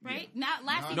 right? Not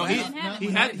last No, season. No, you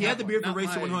didn't have he it. had the beard for Not Race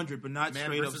to my 100, but not Man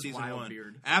Straight Up versus season Wild 1.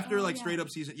 beard. After Oh, Straight Up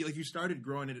season, you started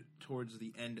growing it towards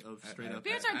the end of Straight Up.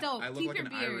 Beards are dope. I look Keep like your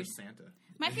an beard. Irish Santa.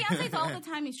 My fiance's all the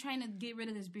time. He's trying to get rid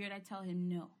of this beard. I tell him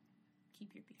no.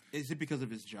 Keep your beard. Is it because of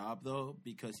his job though?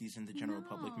 Because he's in the general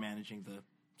public No. managing the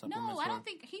No, supplement I store? don't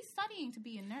think he's studying to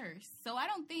be a nurse. So I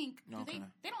don't think Okay.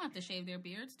 they don't have to shave their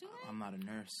beards, do they? I'm not a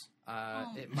nurse.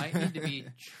 It might need to be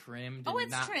trimmed Oh, and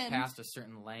it's not trimmed. past a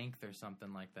certain length or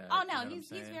something like that. Oh You know no, what I'm he's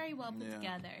saying? very well put Yeah.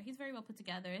 together. He's very well put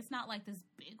together. It's not like this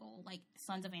big old like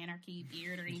Sons of Anarchy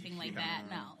beard or anything like that.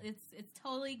 No, it's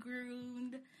totally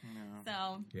groomed.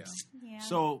 So yeah.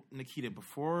 So, Nikita,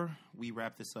 before we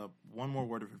wrap this up, one more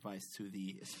word of advice to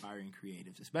the aspiring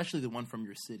creatives, especially the one from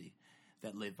your city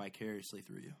that live vicariously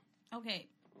through you. Okay,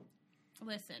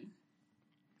 listen.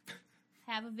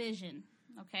 Have a vision,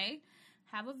 okay?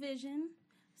 Have a vision,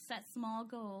 set small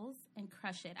goals, and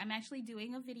crush it. I'm actually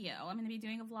doing a video. I'm going to be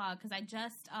doing a vlog because I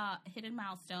just hit a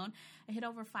milestone. I hit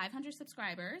over 500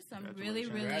 subscribers, so I'm really,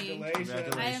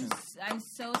 I'm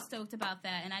so stoked about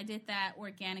that, and I did that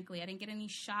organically. I didn't get any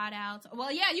shout outs.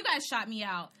 Well, yeah, you guys shot me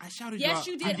out. I shouted Yes,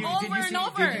 you you out. did, over and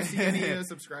over. Did you see any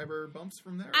subscriber bumps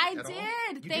from there? I at all?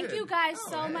 did. You Thank did? you guys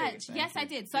Oh, so hey, much. thank Yes, you. I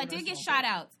did. So I Give did us get all shout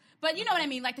outs. But you know what I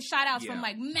mean, like the shout outs from Yeah.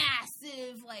 like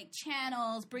massive like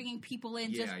channels bringing people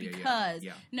in just Yeah. because.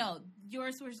 Yeah. No,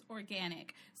 yours was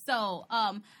organic. So,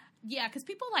 yeah, because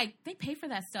people they pay for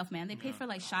that stuff, man. They pay for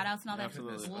like shout outs and all that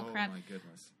Absolutely. bull Oh crap. my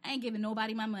goodness. I ain't giving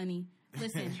nobody my money.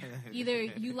 listen. Either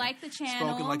you like the channel.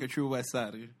 Spoken like a true West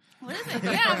Sider. Listen,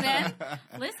 yeah, man.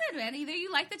 Listen, man. Either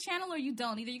you like the channel or you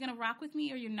don't. Either you're gonna rock with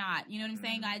me or you're not. You know what I'm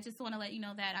saying? I just want to let you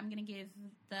know that I'm gonna give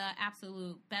the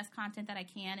absolute best content that I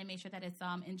can and make sure that it's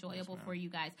enjoyable for you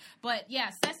guys. But yeah,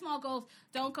 set small goals.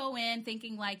 Don't go in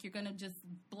thinking like you're gonna just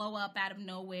blow up out of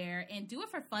nowhere, and do it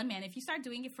for fun, man. If you start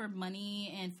doing it for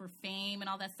money and for fame and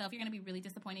all that stuff, you're gonna be really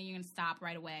disappointed. You're gonna stop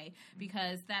right away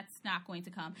because that's not going to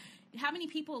come. How many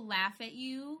people laugh at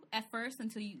you at first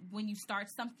until when you start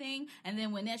something, and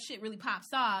then when that shit really pops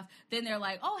off, then they're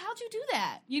like, "Oh, how'd you do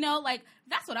that?" You know, like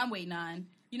that's what I'm waiting on.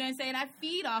 You know what I'm saying? I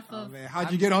feed off of. Man, how'd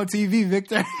you get on TV,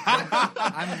 Victor?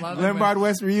 I'm loving Lombard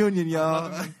West reunion,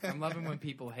 y'all. I'm loving when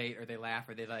people hate or they laugh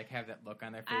or they like have that look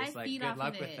on their face. I Like, feed good off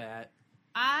luck of with it. that.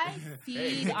 I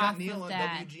feed they off got Neil of on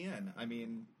that. WGN. I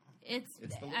mean, It's the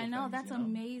little I know things, that's you know?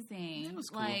 amazing. It was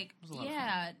cool. Like, It was a lot of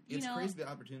yeah, you it's know, crazy the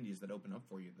opportunities that open up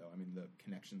for you, though. I mean, the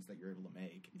connections that you're able to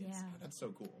make. That's so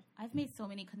cool. I've made so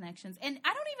many connections, and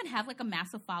I don't even have like a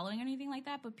massive following or anything like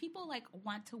that, but people like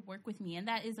want to work with me, and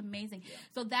that is amazing. Yeah.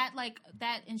 So that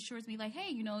that ensures me like,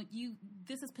 hey, you know,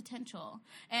 this is potential,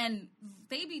 and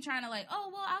they be trying to like, oh,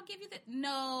 well, I'll give you the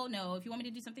no. If you want me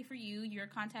to do something for you, you're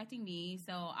contacting me,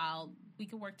 so we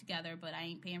can work together, but I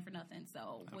ain't paying for nothing.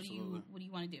 So what do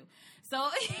you want to do? So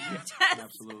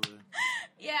Absolutely.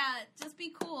 yeah, just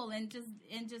be cool and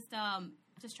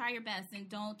just try your best and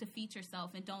don't defeat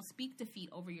yourself and don't speak defeat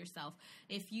over yourself.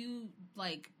 If you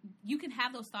you can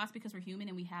have those thoughts because we're human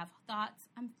and we have thoughts.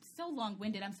 I'm so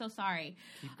long-winded. I'm so sorry.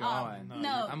 Keep going.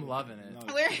 No. I'm loving it.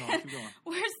 No, We're keep going.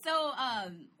 we're so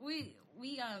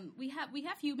we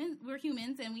have humans. We're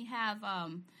humans and we have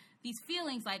these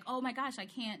feelings like, oh my gosh, I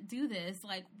can't do this.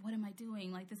 Like, what am I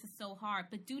doing? Like, this is so hard.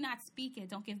 But do not speak it.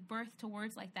 Don't give birth to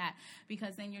words like that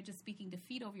because then you're just speaking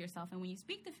defeat over yourself. And when you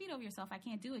speak defeat over yourself, I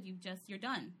can't do it. You're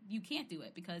done. You can't do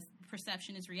it because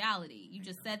perception is reality. You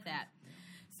just said that.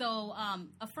 So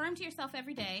affirm to yourself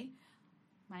every day.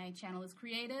 My channel is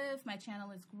creative. My channel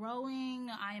is growing.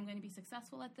 I am going to be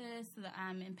successful at this.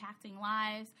 I'm impacting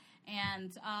lives.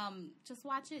 And just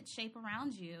watch it shape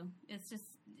around you. It's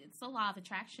a law of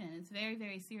attraction. It's very,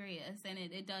 very serious. And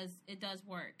it does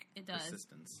work. It does.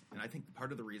 Persistence. And I think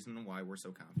part of the reason why we're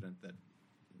so confident that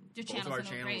Your both of our channel's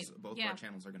channels, great. our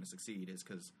channels are going to succeed is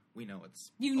because we know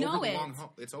it's know over the it. long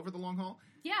haul. It's over the long haul.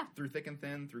 Yeah. Through thick and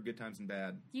thin, through good times and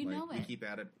bad. You know We it. keep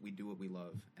at it. We do what we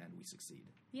love, and we succeed.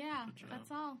 Yeah. Good job.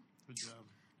 That's all. Good job.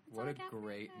 That's What all a I got for you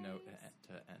great guys. note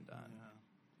to end on.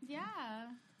 Yeah.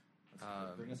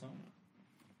 Bring us home.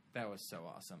 That was so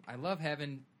awesome. I love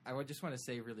having. I would just want to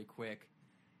say really quick.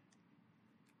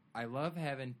 I love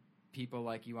having people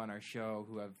like you on our show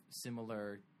who have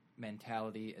similar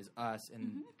mentality as us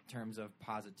in terms of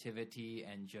positivity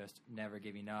and just never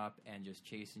giving up and just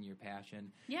chasing your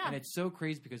passion. Yeah. And it's so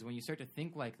crazy because when you start to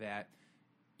think like that,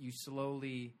 you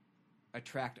slowly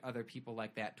attract other people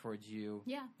like that towards you.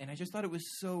 Yeah. And I just thought it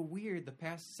was so weird.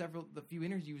 The few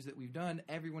interviews that we've done,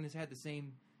 everyone has had the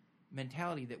same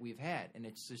mentality that we've had, and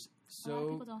it's just A lot of so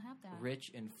people don't have that. rich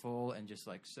and full and just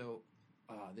like so.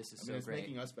 This is I mean, so it's great.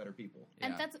 making us better people.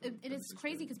 And Yeah. it is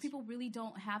crazy because people really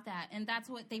don't have that, and that's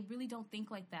what they really don't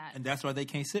think like that. And that's why they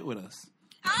can't sit with us.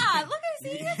 Look at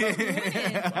see, that's so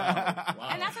good. Wow.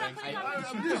 And that's what I'm putting on my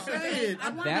I'm show. just saying. I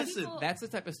want That's people- that's the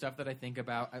type of stuff that I think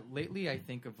about. Lately, I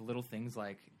think of little things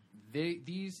like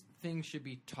these things should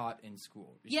be taught in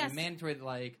school. It should Yes. be mandatory,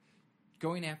 like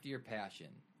going after your passion,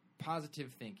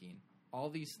 positive thinking. All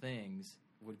these things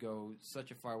would go such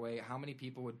a far way. How many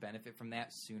people would benefit from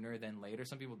that sooner than later?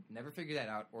 Some people never figure that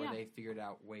out, or Yeah. they figure it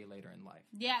out way later in life.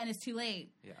 Yeah, and it's too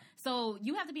late. Yeah, So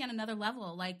you have to be on another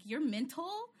level. Like your mental.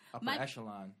 upper My-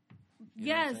 echelon. You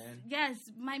know what I'm saying?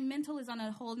 Yes. My mental is on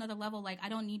a whole nother level. Like I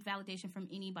don't need validation from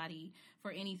anybody for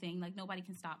anything. Like nobody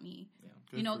can stop me.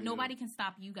 Good You know, for nobody can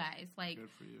stop you guys. Like Good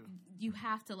for you. you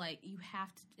have to.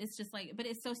 It's just like, but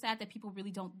it's so sad that people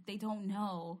really don't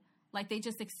know. Like they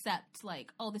just accept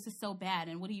like, oh, this is so bad,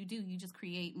 and what do? You just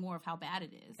create more of how bad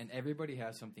it is. And everybody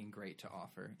has something great to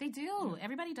offer. They do.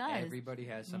 Everybody does. Everybody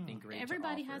has something great.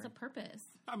 Everybody to offer. has a purpose.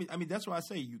 I mean, that's why I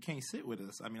say you can't sit with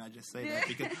us. I mean, I just say that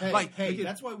because, Hey, because-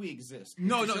 that's why we exist.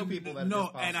 no, To show people that no, it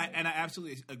is and I possible.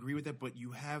 absolutely agree with that. But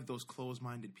you have those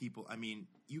closed-minded people. I mean,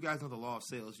 you guys know the law of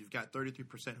sales. You've got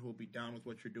 33% who will be down with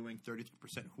what you're doing,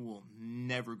 33% who will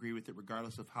never agree with it,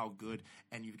 regardless of how good,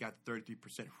 and you've got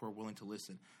 33% who are willing to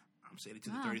listen. I'm saying it to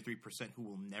the 33% who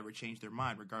will never change their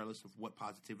mind, regardless of what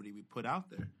positivity we put out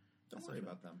there. Don't worry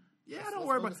about them. Yeah, don't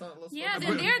worry about. Yeah,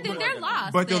 then they're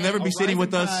lost. But they'll never be sitting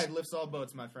with us. Tide lifts all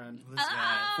boats, my friend. This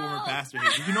guy, Oh. former pastor. Here.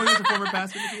 Did you know he was a former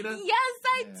pastor, Nikita? Yes,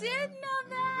 I did know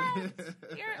that.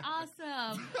 What? You're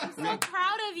awesome. I'm so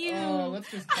proud of you. Oh, let's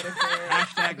just cut it there.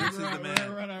 Hashtag Rich is the man.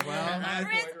 Hashtag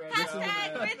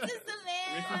Rich is the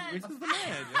man. Rich is the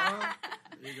man, y'all.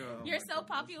 There you go. You're so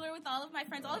popular with all of my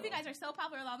friends. All of you guys are so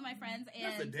popular with all of my friends, and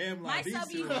That's a damn lie. my These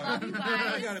subbies two love you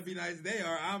I guys. gotta be nice. They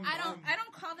are. I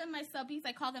don't call them my subbies.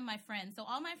 I call them my friends. So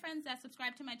all my friends that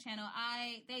subscribe to my channel,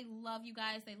 they love you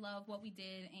guys. They love what we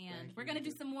did, and we're gonna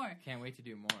do some more. Can't wait to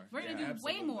do more. We're gonna do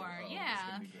way more. Oh, yeah,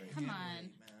 it's gonna be great. come on. Man.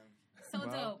 So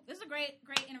Well- dope. This is a great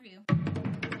interview.